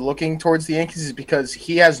Puig is looking towards the Yankees is because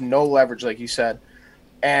he has no leverage, like you said.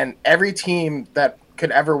 And every team that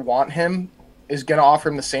could ever want him is going to offer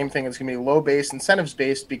him the same thing. It's going to be low-based,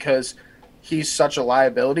 incentives-based because he's such a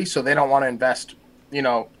liability. So they don't want to invest,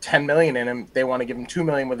 $10 million in him. They want to give him $2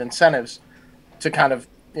 million with incentives to kind of,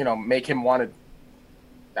 make him want to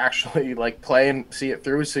actually like play and see it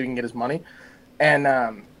through so he can get his money.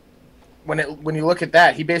 And when you look at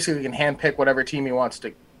that, he basically can handpick whatever team he wants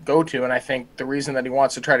to go to, and I think the reason that he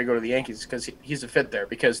wants to try to go to the Yankees is because he's a fit there.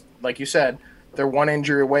 Because, like you said, they're one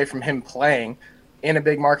injury away from him playing in a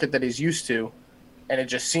big market that he's used to, and it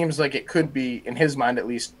just seems like it could be, in his mind at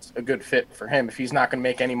least, a good fit for him if he's not going to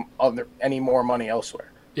make any more money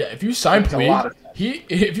elsewhere. Yeah, if you sign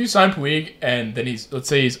Puig, and then let's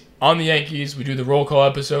say he's on the Yankees, we do the roll call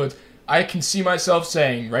episodes. I can see myself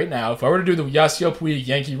saying right now, if I were to do the Yasiel Puig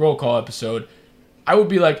Yankee roll call episode, I would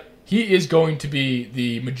be like, he is going to be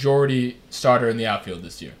the majority starter in the outfield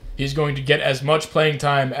this year. He's going to get as much playing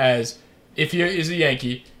time as, if he is a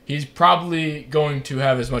Yankee, he's probably going to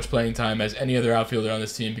have as much playing time as any other outfielder on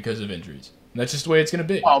this team because of injuries. And that's just the way it's going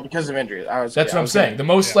to be. Oh, because of injuries. That's what I'm saying. The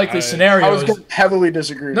most likely scenario I was going to heavily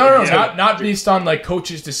disagree. No, not based on like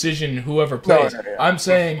coach's decision, whoever plays. No. I'm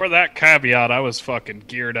saying for that caveat, I was fucking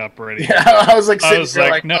geared up ready. Yeah, I was like,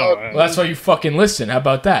 no. Well, that's why you fucking listen. How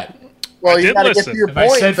about that? Well, you got to get to your point.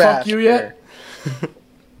 Have I said faster. Fuck you yet? If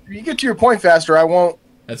you get to your point faster, I won't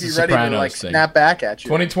That's be a ready to Sopranos thing. snap back at you.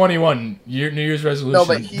 2021 New Year's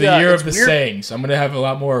resolution. The year of the sayings. I'm gonna have a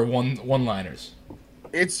lot more one-liners.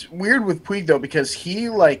 It's weird with Puig though because he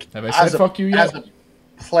like have I said fuck you yet? As a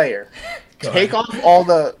player, take off all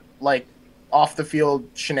the like off the field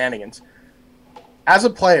shenanigans. As a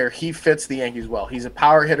player, he fits the Yankees well. He's a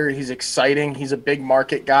power hitter. He's exciting. He's a big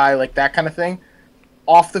market guy, like that kind of thing.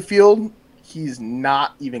 Off the field, he's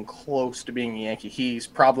not even close to being a Yankee. He's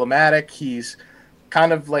problematic. He's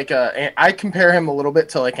kind of like I compare him a little bit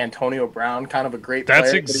to like Antonio Brown, kind of a great player.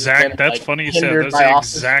 That's funny you said. That's the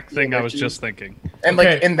exact thing I was just thinking. And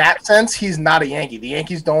like in that sense, he's not a Yankee. The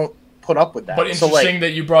Yankees don't put up with that. But interesting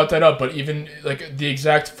that you brought that up. But even like the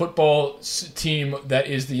exact football team that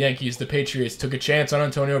is the Yankees, the Patriots, took a chance on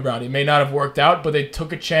Antonio Brown. It may not have worked out, but they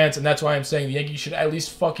took a chance, and that's why I'm saying the Yankees should at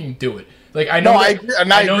least fucking do it. Like I know,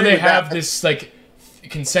 I know they have this like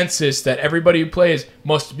consensus that everybody who plays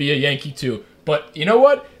must be a Yankee too. But you know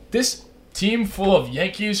what? This team full of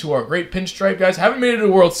Yankees who are great pinstripe guys haven't made it to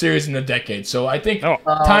a World Series in a decade. So I think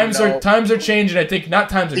times are changing. I think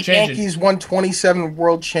times are changing. The Yankees won 27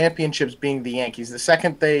 World Championships being the Yankees. The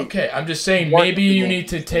second they I'm just saying maybe you need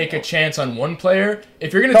to take a chance on one player.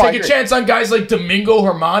 If you're going to take a chance on guys like Domingo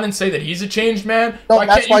Germán and say that he's a changed man, why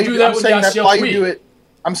can't you do that with Yasiel Puig?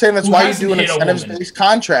 I'm saying that's why you do an incentives-based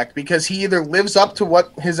contract, because he either lives up to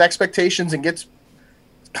what his expectations and gets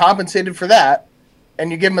compensated for that,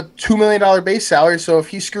 and you give him a $2 million base salary, so if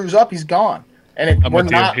he screws up, he's gone. And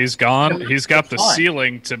he's gone. He's got the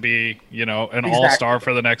ceiling to be, an all-star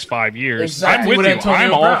for the next 5 years. Exactly. I'm with you.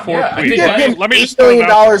 I'm all for Puig. If you give him $8 million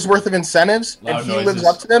worth of incentives, and he lives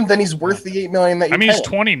up to them, then he's worth the $8 million that you pay him. he's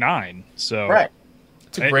 29, so right.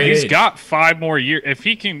 It's a great he's age. got 5 more years. If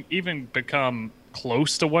he can even become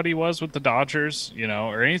close to what he was with the Dodgers,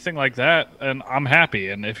 or anything like that, and I'm happy.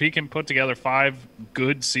 And if he can put together 5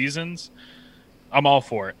 good seasons, I'm all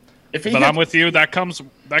for it. But I'm with you. That comes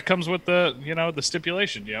with the the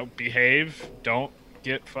stipulation. Behave. Don't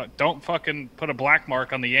fucking put a black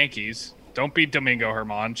mark on the Yankees. Don't be Domingo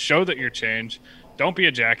Germán. Show that you're changed. Don't be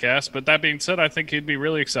a jackass. But that being said, I think he'd be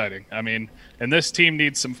really exciting. I mean, and this team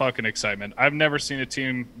needs some fucking excitement. I've never seen a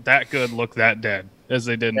team that good look that dead as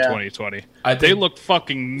they did in 2020. They looked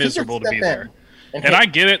fucking miserable to be there. And I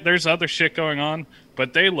get it. There's other shit going on.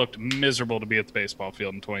 But they looked miserable to be at the baseball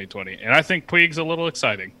field in 2020. And I think Puig's a little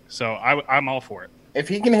exciting. So I'm all for it. If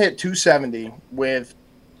he can hit 270 with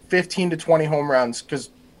 15 to 20 home runs, because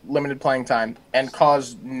limited playing time, and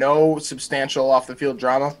cause no substantial off-the-field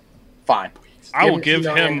drama, fine. I will give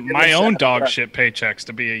him my own dog shit paychecks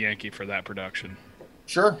to be a Yankee for that production.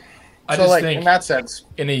 Sure. I just think in that sense,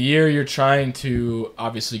 in a year you're trying to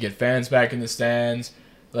obviously get fans back in the stands.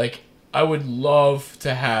 Like, I would love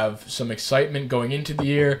to have some excitement going into the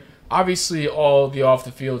year. Obviously, all the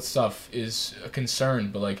off-the-field stuff is a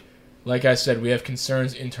concern, but like I said, we have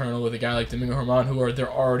concerns internal with a guy like Domingo Germán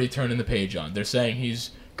they're already turning the page on. They're saying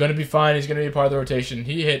he's going to be fine, he's going to be a part of the rotation.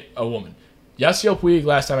 He hit a woman. Yasiel Puig,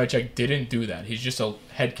 last time I checked, didn't do that. He's just a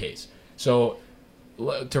head case. So,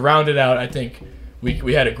 to round it out, I think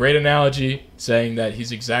we had a great analogy saying that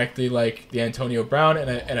he's exactly like the Antonio Brown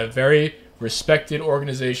and a very respected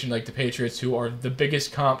organization like the Patriots, who are the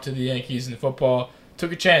biggest comp to the Yankees in football,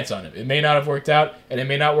 took a chance on him. It may not have worked out, and it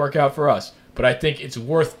may not work out for us, but I think it's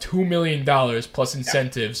worth $2 million plus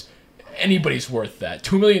incentives. Anybody's worth that.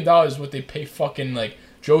 $2 million is what they pay fucking like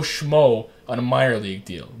Joe Schmo on a minor league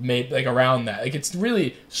deal, made like around that. Like, it's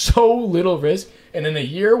really so little risk, and in a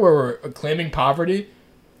year where we're claiming poverty,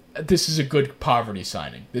 this is a good poverty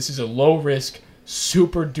signing. This is a low risk,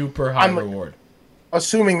 super duper high reward.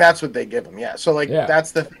 Assuming that's what they give him, yeah. So,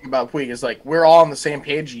 that's the thing about Puig is, we're all on the same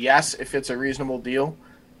page, yes, if it's a reasonable deal.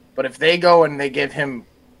 But if they go and they give him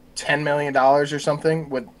 $10 million or something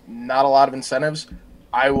with not a lot of incentives,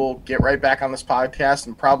 I will get right back on this podcast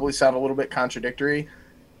and probably sound a little bit contradictory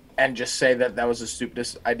and just say that was the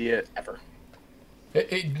stupidest idea ever.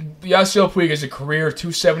 Yasiel Puig is a career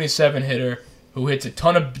 277 hitter who hits a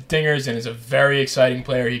ton of dingers and is a very exciting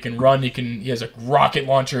player. He can run. He has a rocket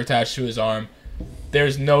launcher attached to his arm.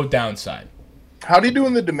 There's no downside. How did he do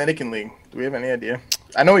in the Dominican League? Do we have any idea?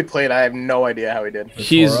 I know he played. I have no idea how he did.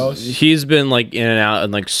 He's been in and out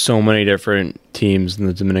in so many different teams in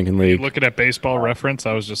the Dominican League. Looking at Baseball Reference,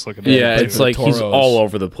 I was just looking at it's like he's all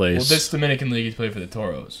over the place. Well, this Dominican League, he played for the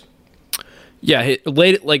Toros. Yeah,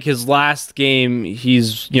 his last game,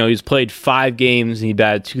 he's played 5 games and he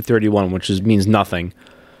batted .231, which means nothing.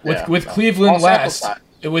 With Cleveland last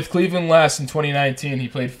in 2019, he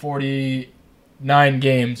played 49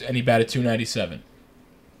 games and he batted .297.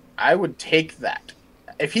 I would take that.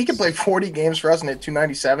 If he could play 40 games for us and hit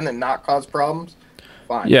 .297 and not cause problems,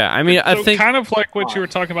 fine. Yeah, I mean, I think kind of like what you were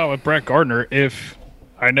talking about with Brett Gardner. If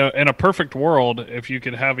I know in a perfect world, if you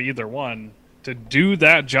could have either one to do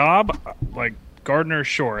that job, like Gardner,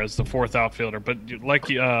 sure, as the 4th outfielder, but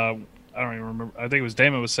like I don't even remember. I think it was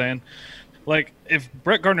Damon was saying, if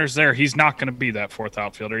Brett Gardner's there, he's not going to be that 4th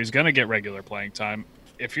outfielder. He's going to get regular playing time.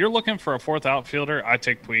 If you're looking for a 4th outfielder, I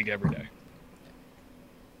take Puig every day.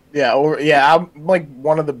 Yeah, I'm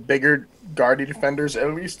one of the bigger Guardy defenders,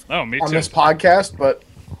 at least me on too. this podcast, but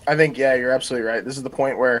I think, yeah, you're absolutely right. This is the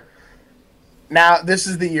point where now this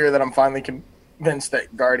is the year that I'm finally convinced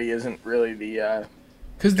that Gardy isn't really the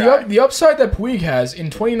because the upside that Puig has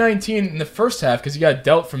in 2019 in the first half, because he got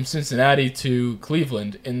dealt from Cincinnati to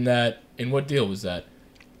Cleveland in what deal was that?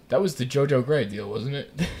 That was the JoJo Gray deal, wasn't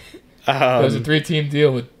it? That was a 3-team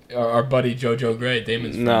deal with our buddy JoJo Gray,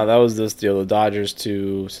 Damon's friend. No, that was this deal, the Dodgers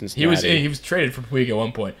to Cincinnati. He was traded for Puig at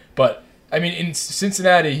one point, but I mean in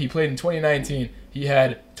Cincinnati he played in 2019. He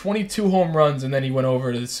had 22 home runs, and then he went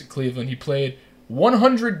over to Cleveland. He played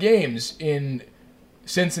 100 games in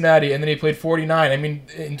Cincinnati, and then he played 49. I mean,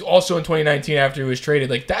 also in 2019 after he was traded.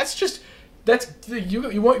 Like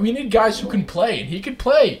we need guys who can play, and he can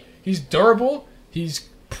play. He's durable. He's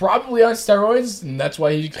probably on steroids, and that's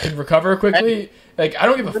why he can recover quickly. Like, I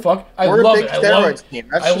don't give a fuck. I love it.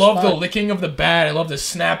 I love the licking of the bat. I love the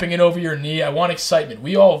snapping it over your knee. I want excitement.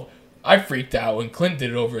 I freaked out when Clint did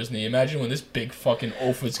it over his knee. Imagine when this big fucking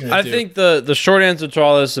oaf is going to do. I think the short answer to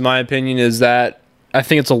all this, in my opinion, is that I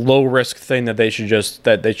think it's a low risk thing that they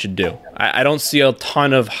should do. I don't see a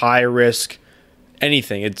ton of high risk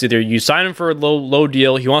anything. It's either you sign him for a low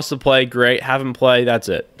deal, he wants to play, great, have him play, that's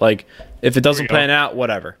it. Like, if it doesn't pan out,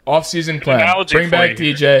 whatever. Off-season plan. Bring back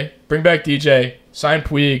DJ. Sign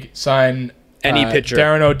Puig. Sign any pitcher.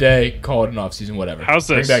 Darren O'Day. Call it an off-season, whatever. How's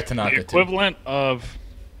this? Bring back Tanaka, the equivalent of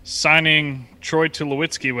signing Troy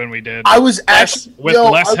Tulowitzki when we did. I was actually with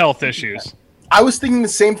less health issues. I was thinking the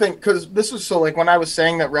same thing, because this was so, like, when I was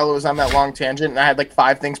saying that Rello was on that long tangent and I had like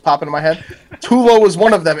 5 things pop into my head, Tulo was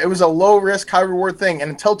one of them. It was a low risk, high reward thing, and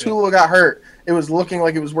until Tulo got hurt, it was looking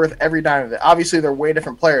like it was worth every dime of it. Obviously, they're way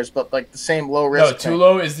different players, but like the same low risk. No,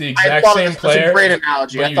 Tulo is the exact same player. That's a great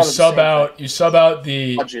analogy. When you sub out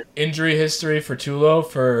the injury history for Tulo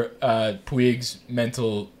for Puig's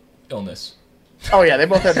mental illness. Oh yeah, they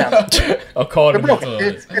both have down. I'll call it a mental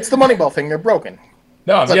illness. It's the Moneyball thing. They're broken.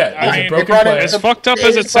 No, he's a broken player. As fucked up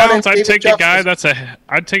as it sounds, I'd take a guy that's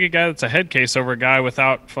a head case over a guy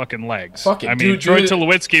without fucking legs. Fuck it, I mean, Troy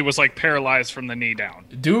Tulowitzki was like paralyzed from the knee down.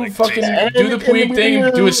 Do the Puig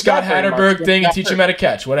thing, do a Scott Hatterberg thing, and teach him how to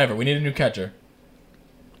catch. Whatever. We need a new catcher.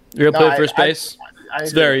 You're gonna play first base.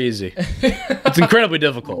 It's very easy. It's incredibly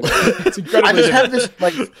difficult. I just have this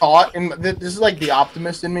like thought, and this is like the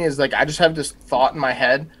optimist in me is like I just have this thought in my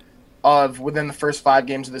head of within the first 5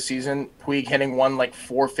 games of the season, Puig hitting one like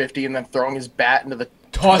 450 and then throwing his bat into the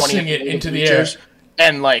tossing it into the air,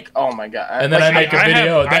 and like, oh my god! And then like, I make a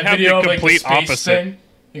video. I have the complete like opposite. Thing.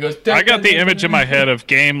 He goes. I got the image in my head of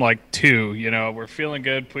game like 2. You know, we're feeling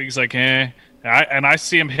good. Puig's like, and I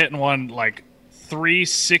see him hitting one like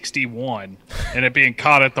 361, and it being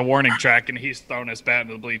caught at the warning track, and he's throwing his bat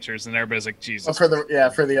into the bleachers, and everybody's like, Jesus. For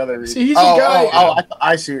the other reason. See, he's a guy.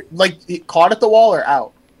 I see. Like he caught at the wall or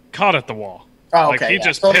out. Caught at the wall. Oh, okay. Like he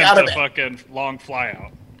just pimped a fucking long fly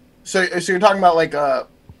out. So you're talking about like a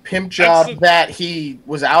pimp job that he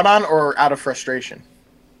was out on, or out of frustration?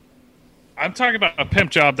 I'm talking about a pimp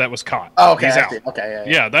job that was caught. Oh, okay. He's out. Okay,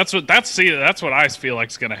 yeah. That's what I feel like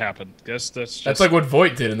is going to happen. That's like what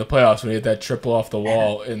Voit did in the playoffs when he hit that triple off the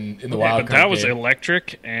wall in the wild card game. That was game.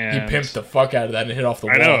 Electric, and he pimped the fuck out of that and hit off the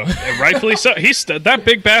wall. I know, and rightfully so. That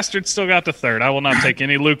big bastard still got the third. I will not take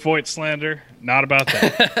any Luke Voit slander. Not about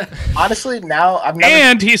that. Honestly, now I've never.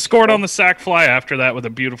 And he scored on the sack fly after that with a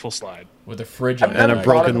beautiful slide. With a fridge and a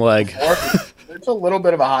broken leg. There's a little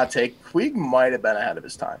bit of a hot take. Puig might have been ahead of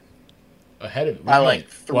his time. Ahead of it? I like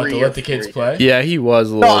 3 to let the kids play? Yeah, he was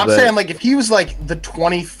a little bit. No, I'm saying like if he was like the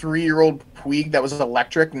 23-year-old Puig that was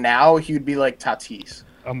electric, now he would be like Tatis.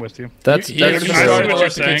 I'm with you. That's I see what you're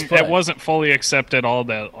saying. It wasn't fully accepted all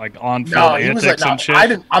that like on-field antics and shit.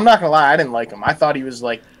 I'm not gonna lie, I didn't like him. I thought he was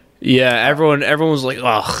like. Yeah, everyone was like,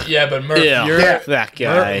 ugh. Yeah, but Murph, that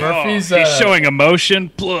guy. Murphy's he's showing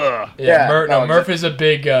emotion. Blah. Yeah, Murph is a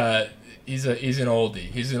big. He's an oldie.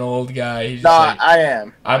 He's an old guy. He's I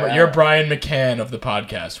am. You're Brian McCann of the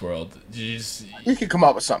podcast world. You could come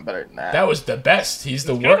up with something better than that. That was the best. He's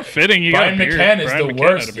the worst. Fitting. Brian McCann is the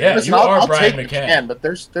worst. Yeah, listen, you are I'll Brian take McCann. But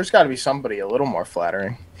there's got to be somebody a little more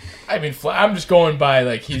flattering. I mean, I'm just going by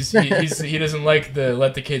like he doesn't like the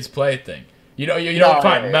let the kids play thing. You know,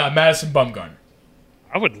 fine. Madison Bumgarner.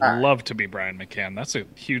 I would love to be Brian McCann. That's a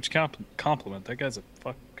huge compliment. That guy's a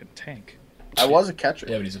fucking tank. I was a catcher.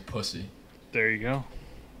 Yeah, but he's a pussy. There you go.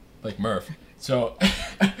 Like Murph. So,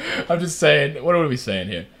 I'm just saying, what are we saying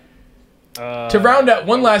here? To round out,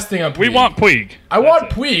 one last thing on Puig. We want Puig. I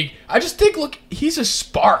want Puig. I just think, look, he's a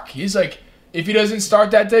spark. He's like, if he doesn't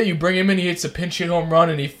start that day, you bring him in, he hits a pinch hit home run,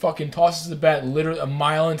 and he fucking tosses the bat literally a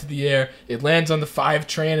mile into the air. It lands on the 5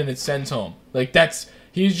 train, and it sends home. Like,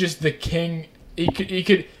 he's just the king. He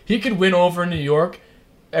could win over New York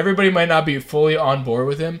everybody might not be fully on board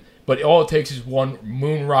with him, but all it takes is one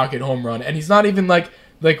moon rocket home run, and he's not even like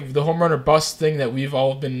the home run or bust thing that we've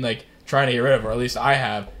all been like trying to get rid of, or at least I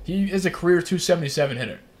have. He is a career 277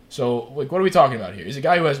 hitter. So like, what are we talking about here? He's a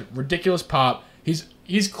guy who has ridiculous pop. He's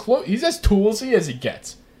as toolsy as he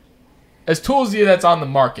gets. As toolsy that's on the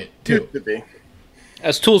market too. Used to be.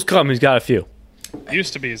 As tools come, he's got a few.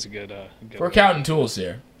 Used to be is a good. We're counting tools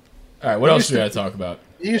here. All right, what else do we got to talk about?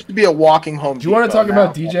 He used to be a walking home. Do you want to talk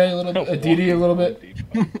about DJ a little bit? Didi a little bit?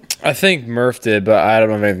 I think Murph did, but I don't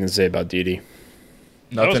have anything to say about Didi.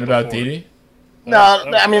 Nothing about Didi? No,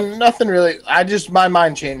 I mean nothing really. My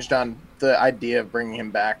mind changed on the idea of bringing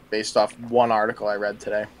him back based off one article I read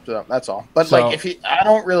today. So that's all. But I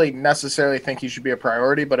don't really necessarily think he should be a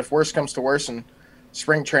priority. But if worse comes to worse and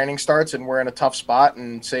spring training starts and we're in a tough spot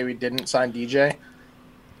and say we didn't sign DJ,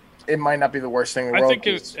 it might not be the worst thing in the world. I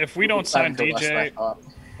think if we don't sign DJ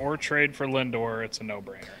or trade for Lindor, it's a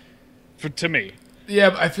no-brainer. To me.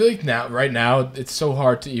 Yeah, but I feel like right now, it's so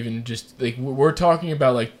hard to even just like we're talking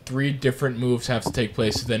about like 3 different moves have to take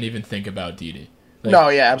place to then even think about Didi. Like, no,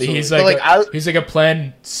 yeah, absolutely. He's like a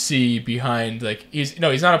plan C behind he's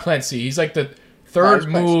not a plan C. He's like the third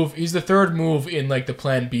move. He's the third move in like the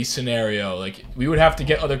plan B scenario. Like we would have to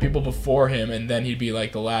get other people before him, and then he'd be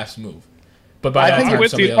like the last move. But by that time,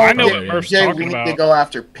 somebody else I know what Murph's talking we about. need to go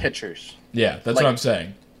after pitchers. Yeah, that's what I'm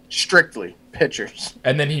saying. Strictly pitchers.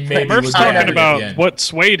 And then he maybe Murph's was talking about what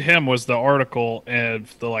swayed him was the article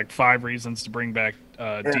of the 5 reasons to bring back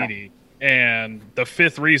Didi. And the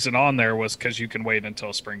 5th reason on there was because you can wait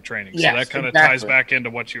until spring training. So that kind of ties back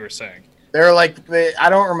into what you were saying. There were I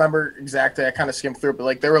don't remember exactly. I kind of skimmed through it,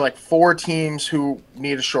 but there were 4 teams who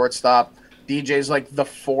need a shortstop. DJ's the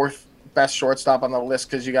 4th best shortstop on the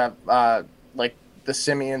list because you got the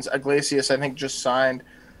Simeons. Iglesias, I think, just signed.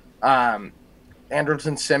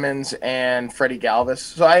 Andrelton Simmons and Freddie Galvis.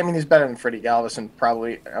 So I mean, he's better than Freddie Galvis and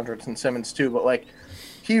probably Andrelton Simmons too. But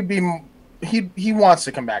he wants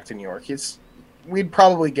to come back to New York. We'd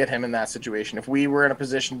probably get him in that situation if we were in a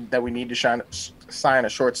position that we need to sign a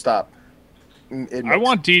shortstop. I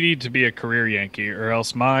want Didi to be a career Yankee, or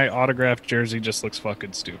else my autographed jersey just looks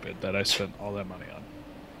fucking stupid that I spent all that money on.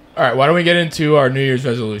 All right, why don't we get into our New Year's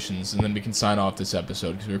resolutions, and then we can sign off this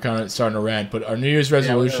episode, because we're kind of starting to rant. But our New Year's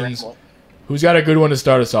resolutions, who's got a good one to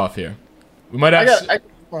start us off here? We might have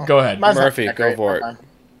go ahead. Murphy, go for it.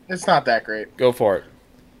 It's not that great. Go for it.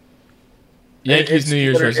 Yankees New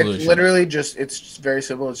Year's resolution. It's literally it's very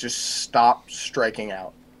simple. It's just stop striking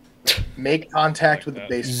out. Make contact with the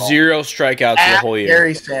baseball. 0 strikeouts the whole year.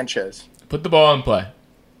 Gary Sanchez. Put the ball in play.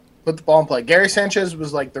 Gary Sanchez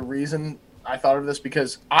was the reason I thought of this,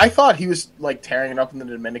 because I thought he was tearing it up in the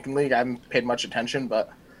Dominican League. I haven't paid much attention,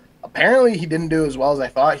 but apparently he didn't do as well as I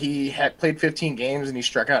thought. He had played 15 games and he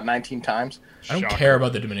struck out 19 times. I don't care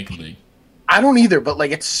about the Dominican League. I don't either, but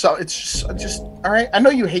it's just all right. I know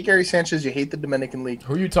you hate Gary Sanchez, you hate the Dominican League.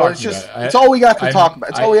 Who are you talking about? It's all we got to talk about.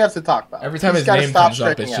 It's all we have to talk about. Every time his name comes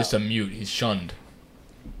up, it's just a mute. He's shunned.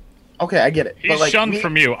 Okay, I get it. He's shunned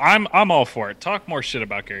from you. I'm all for it. Talk more shit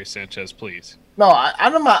about Gary Sanchez, please. No,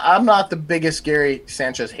 I'm not the biggest Gary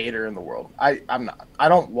Sanchez hater in the world. I'm not. I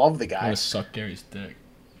don't love the guy. I'm gonna suck Gary's dick.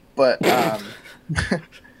 But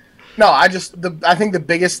no, I think the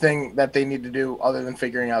biggest thing that they need to do, other than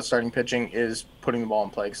figuring out starting pitching, is putting the ball in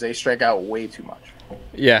play, because they strike out way too much.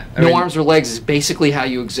 Yeah, no arms or legs is basically how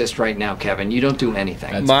you exist right now, Kevin. You don't do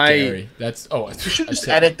anything. That's Gary. You should just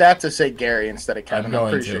edit that to say Gary instead of Kevin. I'm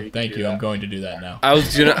going to. Thank you. I'm going to do that now. I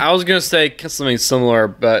was gonna say something similar,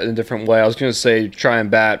 but in a different way. I was gonna say try and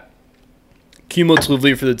bat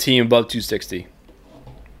cumulatively for the team above 260.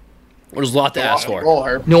 There's a lot to ask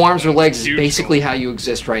for. No arms or legs is basically how you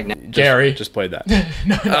exist right now. Gary just played that.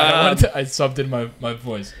 I subbed in my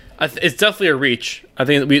voice. It's definitely a reach. I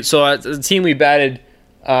think as a team we batted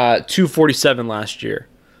 247 last year,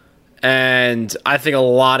 and I think a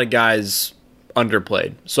lot of guys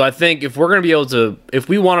underplayed. So I think if we want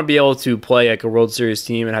to be able to play like a World Series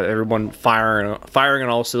team and have everyone firing on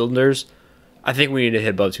all cylinders, I think we need to hit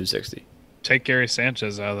above 260. Take Gary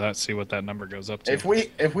Sanchez out of that, see what that number goes up to. If we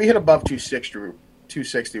hit above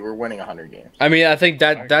 260, we're winning 100 games. I mean, I think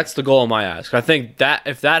that's the goal of my ask. I think that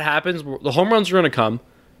if that happens, the home runs are going to come.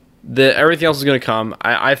 Everything else is going to come.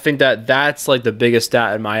 I think that's the biggest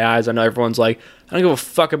stat in my eyes. I know everyone's I don't give a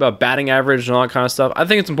fuck about batting average and all that kind of stuff. I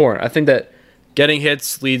think it's important. I think that getting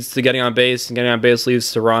hits leads to getting on base, and getting on base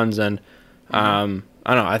leads to runs. And I don't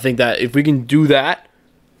know. I think that if we can do that,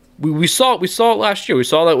 we saw it last year. We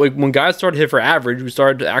saw that when guys started to hit for average, we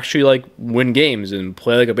started to actually win games and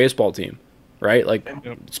play like a baseball team, right?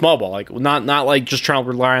 Small ball, not just trying to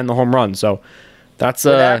rely on the home run. So That's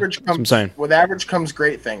with average what I'm saying. With average comes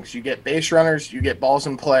great things. You get base runners, you get balls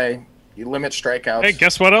in play, you limit strikeouts. Hey,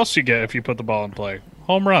 guess what else you get if you put the ball in play?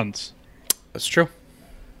 Home runs. That's true.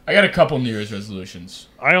 I got a couple New Year's resolutions.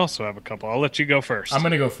 I also have a couple. I'll let you go first. I'm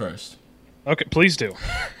going to go first. Okay, please do.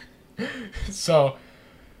 So,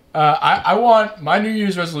 I want my New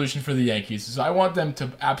Year's resolution for the Yankees is I want them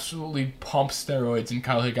to absolutely pump steroids in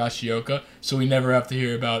Kyle Higashioka so we never have to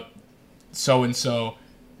hear about so-and-so,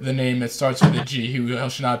 the name that starts with a G, who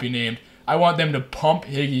should not be named. I want them to pump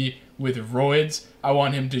Higgy with roids. I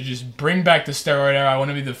want him to just bring back the steroid era. I want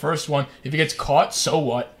to be the first one. If he gets caught, so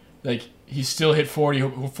what? Like, he still hit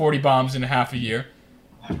 40 bombs in half a year.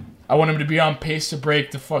 I want him to be on pace to break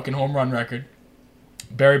the fucking home run record.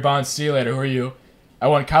 Barry Bonds, see you later. Who are you? I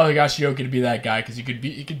want Kyle Higashioka to be that guy because he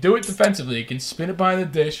could do it defensively. He can spin it behind the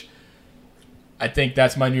dish. I think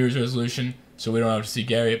that's my New Year's resolution, so we don't have to see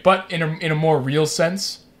Gary. But in a more real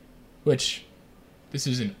sense, which this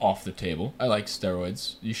isn't off the table. I like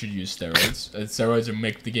steroids. You should use steroids. Steroids will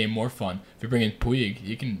make the game more fun. If you bring in Puig,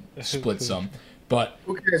 he can split some. But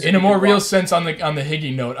in a more real sense, on the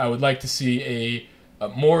Higgy note, I would like to see a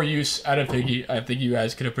more use out of Higgy. I think you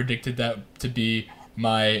guys could have predicted that to be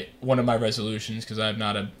one of my resolutions because I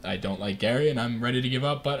don't like Gary and I'm ready to give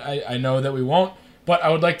up. But I know that we won't. But I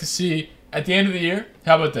would like to see at the end of the year.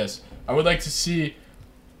 How about this? I would like to see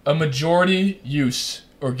a majority use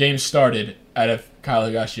or game started out of Kyle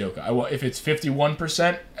Higashioka. If it's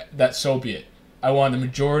 51%, that so be it. I want the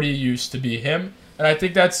majority use to be him, and I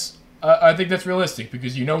think that's realistic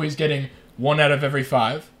because he's getting 1 out of every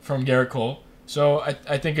 5 from Garrett Cole. So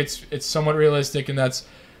I think it's somewhat realistic, and that's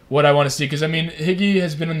what I want to see. Because I mean, Higgy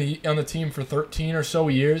has been on the team for 13 or so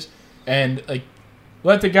years, and like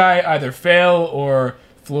let the guy either fail or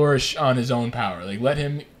flourish on his own power. Like let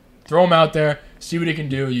him throw him out there, see what he can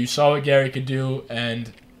do. You saw what Gary could do,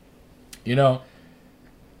 and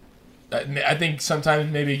I think sometimes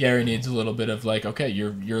maybe Gary needs a little bit of like, okay,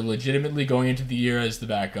 you're legitimately going into the year as the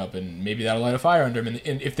backup, and maybe that'll light a fire under him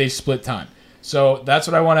if they split time. So that's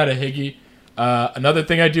what I want out of Higgy. Another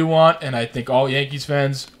thing I do want, and I think all Yankees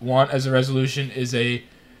fans want as a resolution, is a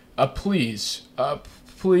please, a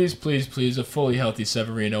fully healthy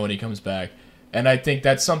Severino when he comes back. And I think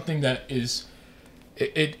that's something that is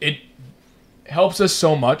it helps us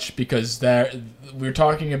so much because we're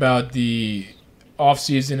talking about the off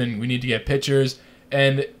season and we need to get pitchers,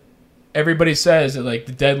 and everybody says that like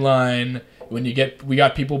the deadline we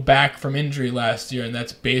got people back from injury last year and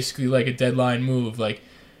that's basically like a deadline move. Like,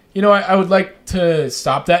 I would like to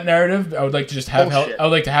stop that narrative. I would like to just have I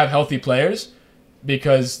would like to have healthy players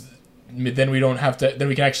because then we don't have to. Then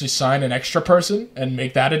we can actually sign an extra person and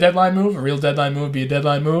make that a deadline move. A real deadline move be a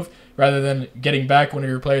deadline move rather than getting back one of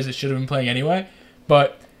your players that should have been playing anyway.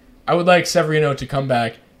 But I would like Severino to come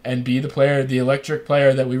back and be the electric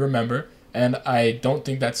player that we remember. And I don't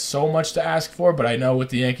think that's so much to ask for, but I know with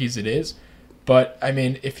the Yankees it is. But, I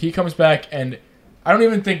mean, if he comes back, and I don't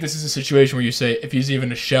even think this is a situation where you say if he's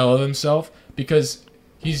even a shell of himself, because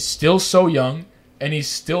he's still so young and he's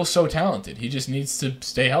still so talented. He just needs to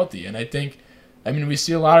stay healthy. And I think, we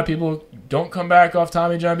see a lot of people don't come back off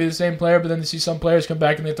Tommy John be the same player, but then you see some players come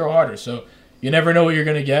back and they throw harder. So you never know what you're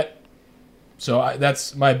going to get. So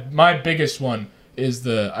that's my biggest one is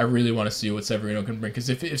I really want to see what Severino can bring. Because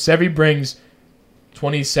if Sevy brings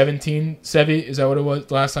 2017 Sevy, is that what it was?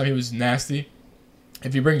 The last time he was nasty.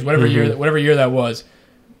 If he brings whatever year that was,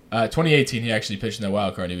 2018 he actually pitched in that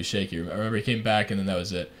wild card and he was shaky. I remember he came back and then that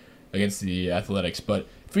was it against the Athletics. But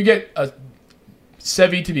if we get a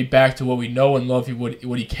Sevy to be back to what we know and love,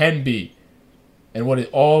 what he can be, and what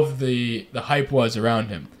all of the hype was around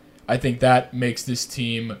him, I think that makes this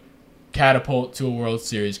team catapult to a World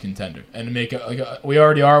Series contender and make we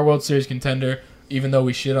already are a World Series contender, even though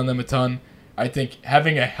we shit on them a ton. I think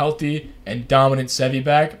having a healthy and dominant Sevy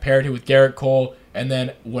back paired with Garrett Cole, and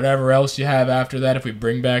then whatever else you have after that, if we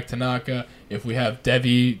bring back Tanaka, if we have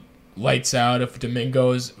Devi lights out, if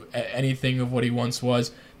Domingo's anything of what he once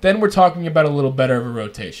was, then we're talking about a little better of a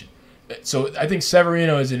rotation. So I think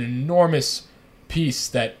Severino is an enormous piece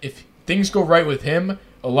that if things go right with him,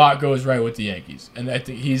 a lot goes right with the Yankees. And I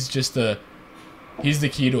think he's the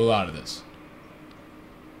key to a lot of this.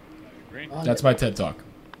 That's my TED Talk.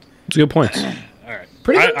 It's good points. All right.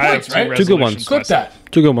 Pretty good points, right? Two good ones. Clip that.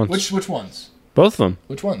 Two good ones. Which ones? Both of them.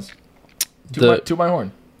 Which ones? To my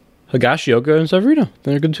horn. Higashioka and Severino.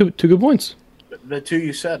 They're two good points. The two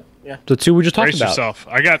you said, yeah. The two we just talked Brace about. yourself.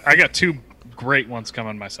 I got two great ones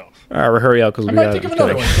coming myself. All right, we'll hurry up because we got. I might think of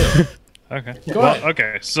another one too. Okay. Go ahead.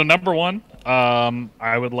 Okay. So number one,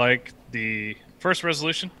 I would like the first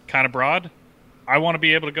resolution, kind of broad. I want to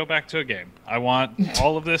be able to go back to a game. I want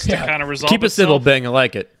all of this to kind of resolve Keep it itself. civil, Bing. I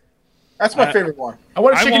like it. That's my favorite one. I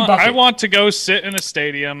want a chicken bucket. I want to go sit in a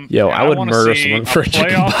stadium. Yo, I would wanna murder see someone for a chicken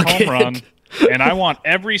playoff bucket. home run. And I want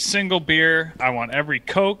every single beer. I want every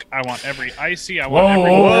Coke. I want every icy. I want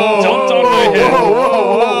every dumped on my head.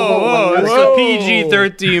 Whoa. This is a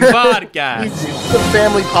PG-13 podcast. It's a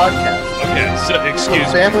family podcast. Okay, so excuse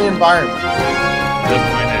me. Family environment. The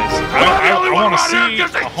point is, I want to see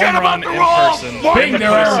a home run in person. Bing,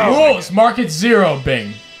 there are rules. Mark it 0,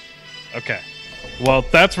 Bing. Okay. Well,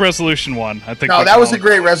 that's resolution 1. I think. No, that was a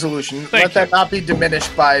great resolution. Let that you. not be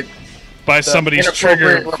diminished by somebody's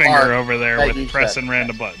trigger inappropriate finger remark over there that you with said. pressing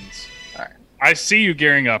random buttons. All right. I see you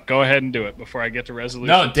gearing up. Go ahead and do it before I get to resolution.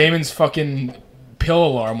 No, Damon's fucking pill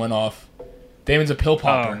alarm went off. Damon's a pill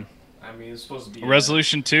popper. I mean, it's supposed to be.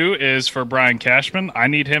 Resolution 2 is for Brian Cashman. I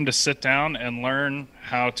need him to sit down and learn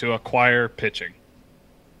how to acquire pitching.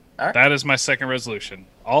 All right. That is my second resolution.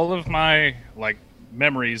 All of my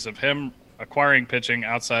memories of him acquiring pitching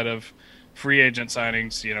outside of free agent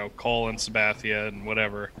signings, Cole and Sabathia and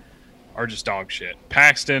whatever, are just dog shit.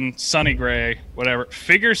 Paxton, Sonny Gray, whatever.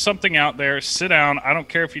 Figure something out there. Sit down. I don't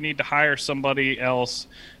care if you need to hire somebody else.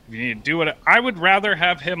 If you need to do it, I would rather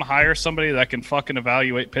have him hire somebody that can fucking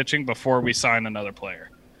evaluate pitching before we sign another player.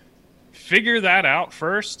 Figure that out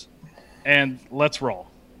first, and let's roll.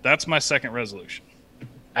 That's my second resolution.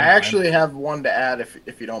 I actually have one to add,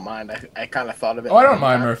 if you don't mind. I kind of thought of it. Oh, I don't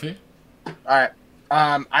mind, Murphy. All right.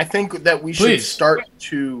 I think that we should start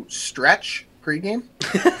to stretch pregame.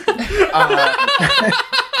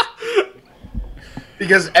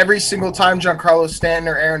 Because every single time Giancarlo Stanton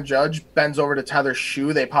or Aaron Judge bends over to tie their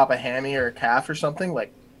shoe, they pop a hammy or a calf or something.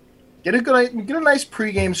 Get a nice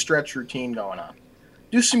pregame stretch routine going on.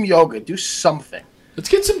 Do some yoga. Do something. Let's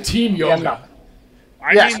get some team yoga.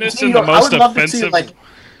 I mean this in the most I would love offensive. to see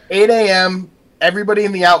 8 a.m. Everybody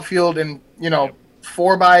in the outfield and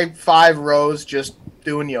 4x5 rows just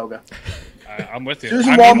doing yoga. I'm with you.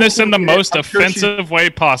 Susan I mean this in the most I'm sure offensive way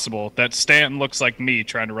possible, that Stanton looks like me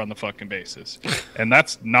trying to run the fucking bases. And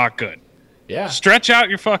that's not good. Yeah. Stretch out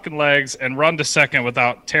your fucking legs and run to second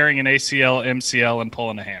without tearing an ACL, MCL, and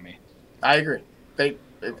pulling a hammy. I agree.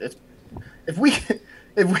 If we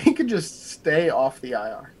could just stay off the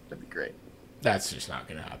IR, that'd be great. That's just not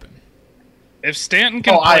going to happen. If Stanton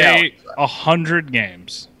can play 100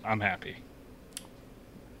 games, I'm happy.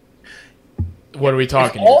 What are we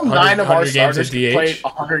talking? If all 9 of our 100 games starters of DH? played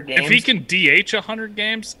 100 games. If he can DH 100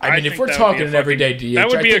 games, I mean, if think we're that talking would be an everyday DH, that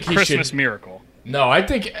would be I a think he Christmas should- miracle. No, I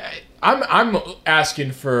think I'm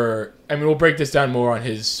asking for. I mean, we'll break this down more on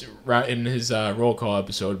his roll call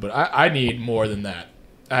episode, but I need more than that.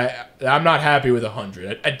 I'm not happy with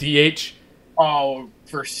 100 at DH. Oh,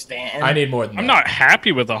 for Stanton, I need more than that. I'm not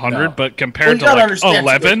happy with 100, No. but compared you gotta to understand,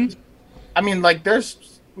 11, I mean,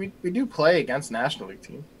 we do play against National League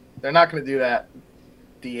teams. They're not going to do that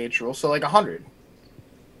DH rule. So 100.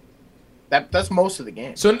 That's most of the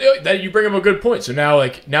game. So that you bring up a good point. So now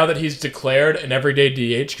that he's declared an everyday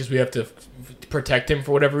DH because we have to protect him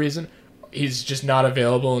for whatever reason, he's just not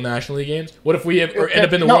available in National League games. What if we end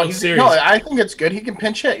up in the World Series? No, I think it's good. He can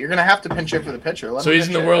pinch hit. You're going to have to pinch hit for the pitcher. So he's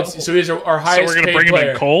in the World. So he's our highest. so we're paid gonna bring player. him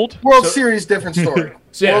in cold. World Series, different story.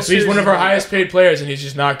 So World so he's Series one of is our different. highest paid players, and he's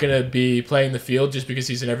just not going to be playing the field just because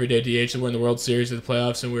he's an everyday DH and we're in the World Series of the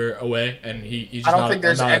playoffs and we're away, and he's just I don't not, think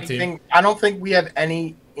there's not on the team. anything. I don't think we have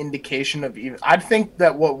any indication of even. I think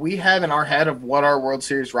that what we have in our head of what our World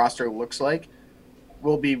Series roster looks like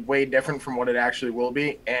will be way different from what it actually will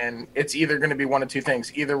be, and it's either going to be one of two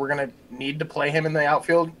things. Either we're going to need to play him in the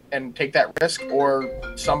outfield and take that risk, or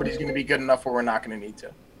somebody's going to be good enough where we're not going to need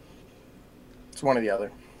to. It's one or the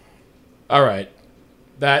other. All right.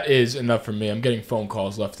 That is enough for me. I'm getting phone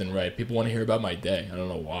calls left and right. People want to hear about my day. I don't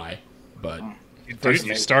know why, but Dude,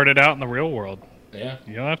 you started out in the real world. yeah.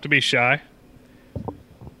 You don't have to be shy.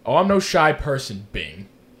 Oh, I'm no shy person, Bing.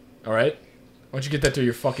 All right? Why don't you get that through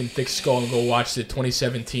your fucking thick skull and go watch the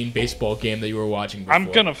 2017 baseball game that you were watching before.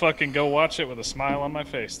 I'm gonna fucking go watch it with a smile on my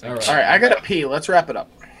face. All All right, I got to pee. Let's wrap it up.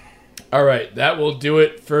 All right, that will do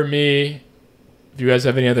it for me. If you guys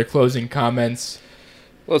have any other closing comments,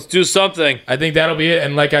 Let's do something. I think that'll be it.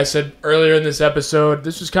 And like I said earlier in this episode,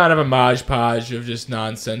 this was kind of a modge podge of just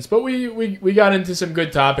nonsense. But we got into some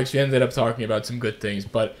good topics. We ended up talking about some good things.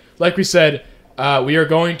 But like we said, we are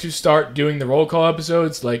going to start doing the roll call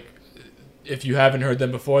episodes. Like, if you haven't heard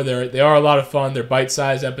them before, they are a lot of fun. They're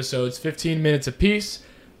bite-sized episodes, 15 minutes apiece.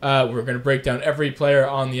 We're going to break down every player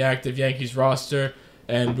on the active Yankees roster,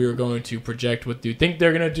 and we're going to project what you think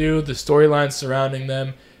they're going to do, the storylines surrounding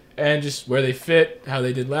them, and just where they fit, how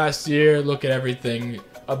they did last year, look at everything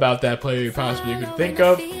about that player you possibly could think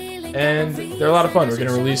of. and they're a lot of fun. We're going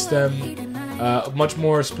to release them much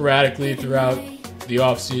more sporadically throughout the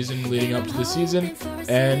off season leading up to the season,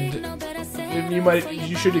 and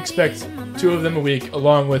you should expect 2 of them a week,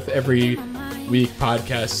 along with every week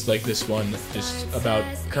podcasts like this one, just about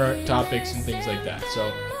current topics and things like that.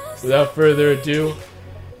 So without further ado,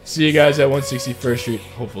 see you guys at 161st Street,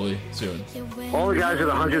 hopefully soon. All the guys at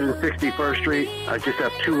 161st Street, I just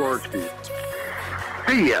have 2 words for you.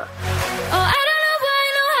 See ya. Oh, I don't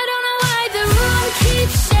know why the room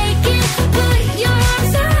keeps shaking. Put your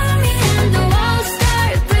arms around me and the walls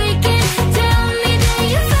start breaking. Tell me that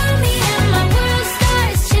you found me and my world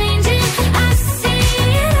starts changing. I see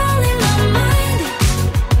it all in my mind.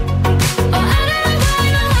 Oh, I don't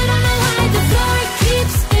know why the floor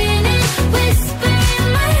keeps spinning. Whisper in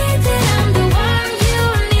my head that I'm the one you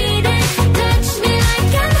needed. Touch me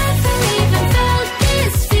like I never even felt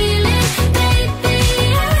this feeling. Baby,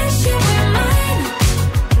 I wish you were mine.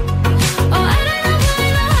 Oh, I don't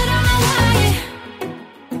know why.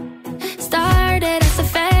 Started as a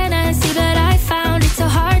fantasy, but I found it so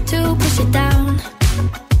hard to push it down.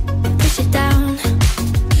 Push it down.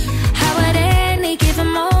 How at any given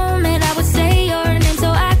moment I would say your name so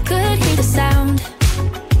I could hear the sound.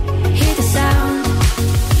 Hear the sound.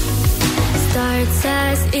 Starts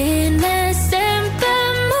as innocent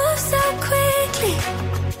but moves so quickly.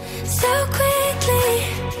 So quickly.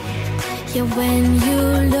 Yeah, when you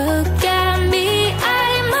look at me,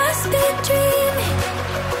 I must be dreaming.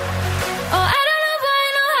 Oh, I don't know why,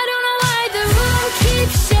 no, I don't know why the room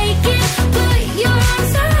keeps shaking. Put your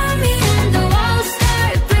arms around me and the walls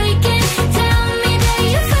start breaking. Tell me that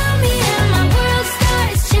you found me and my world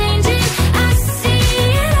starts changing. I see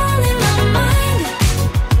it all in my mind.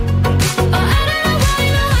 Oh, I don't know why,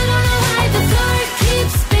 no, I don't know why the floor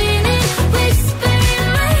keeps spinning. Whisper in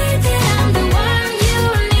my head that I'm the one you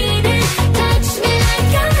needed. Touch me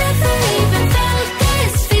like I never even felt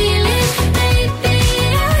this feeling. Baby,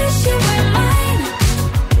 I wish you were mine.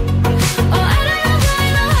 Oh, I don't know why,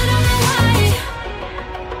 no, I don't know why.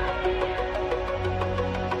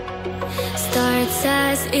 Starts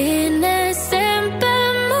as innocent.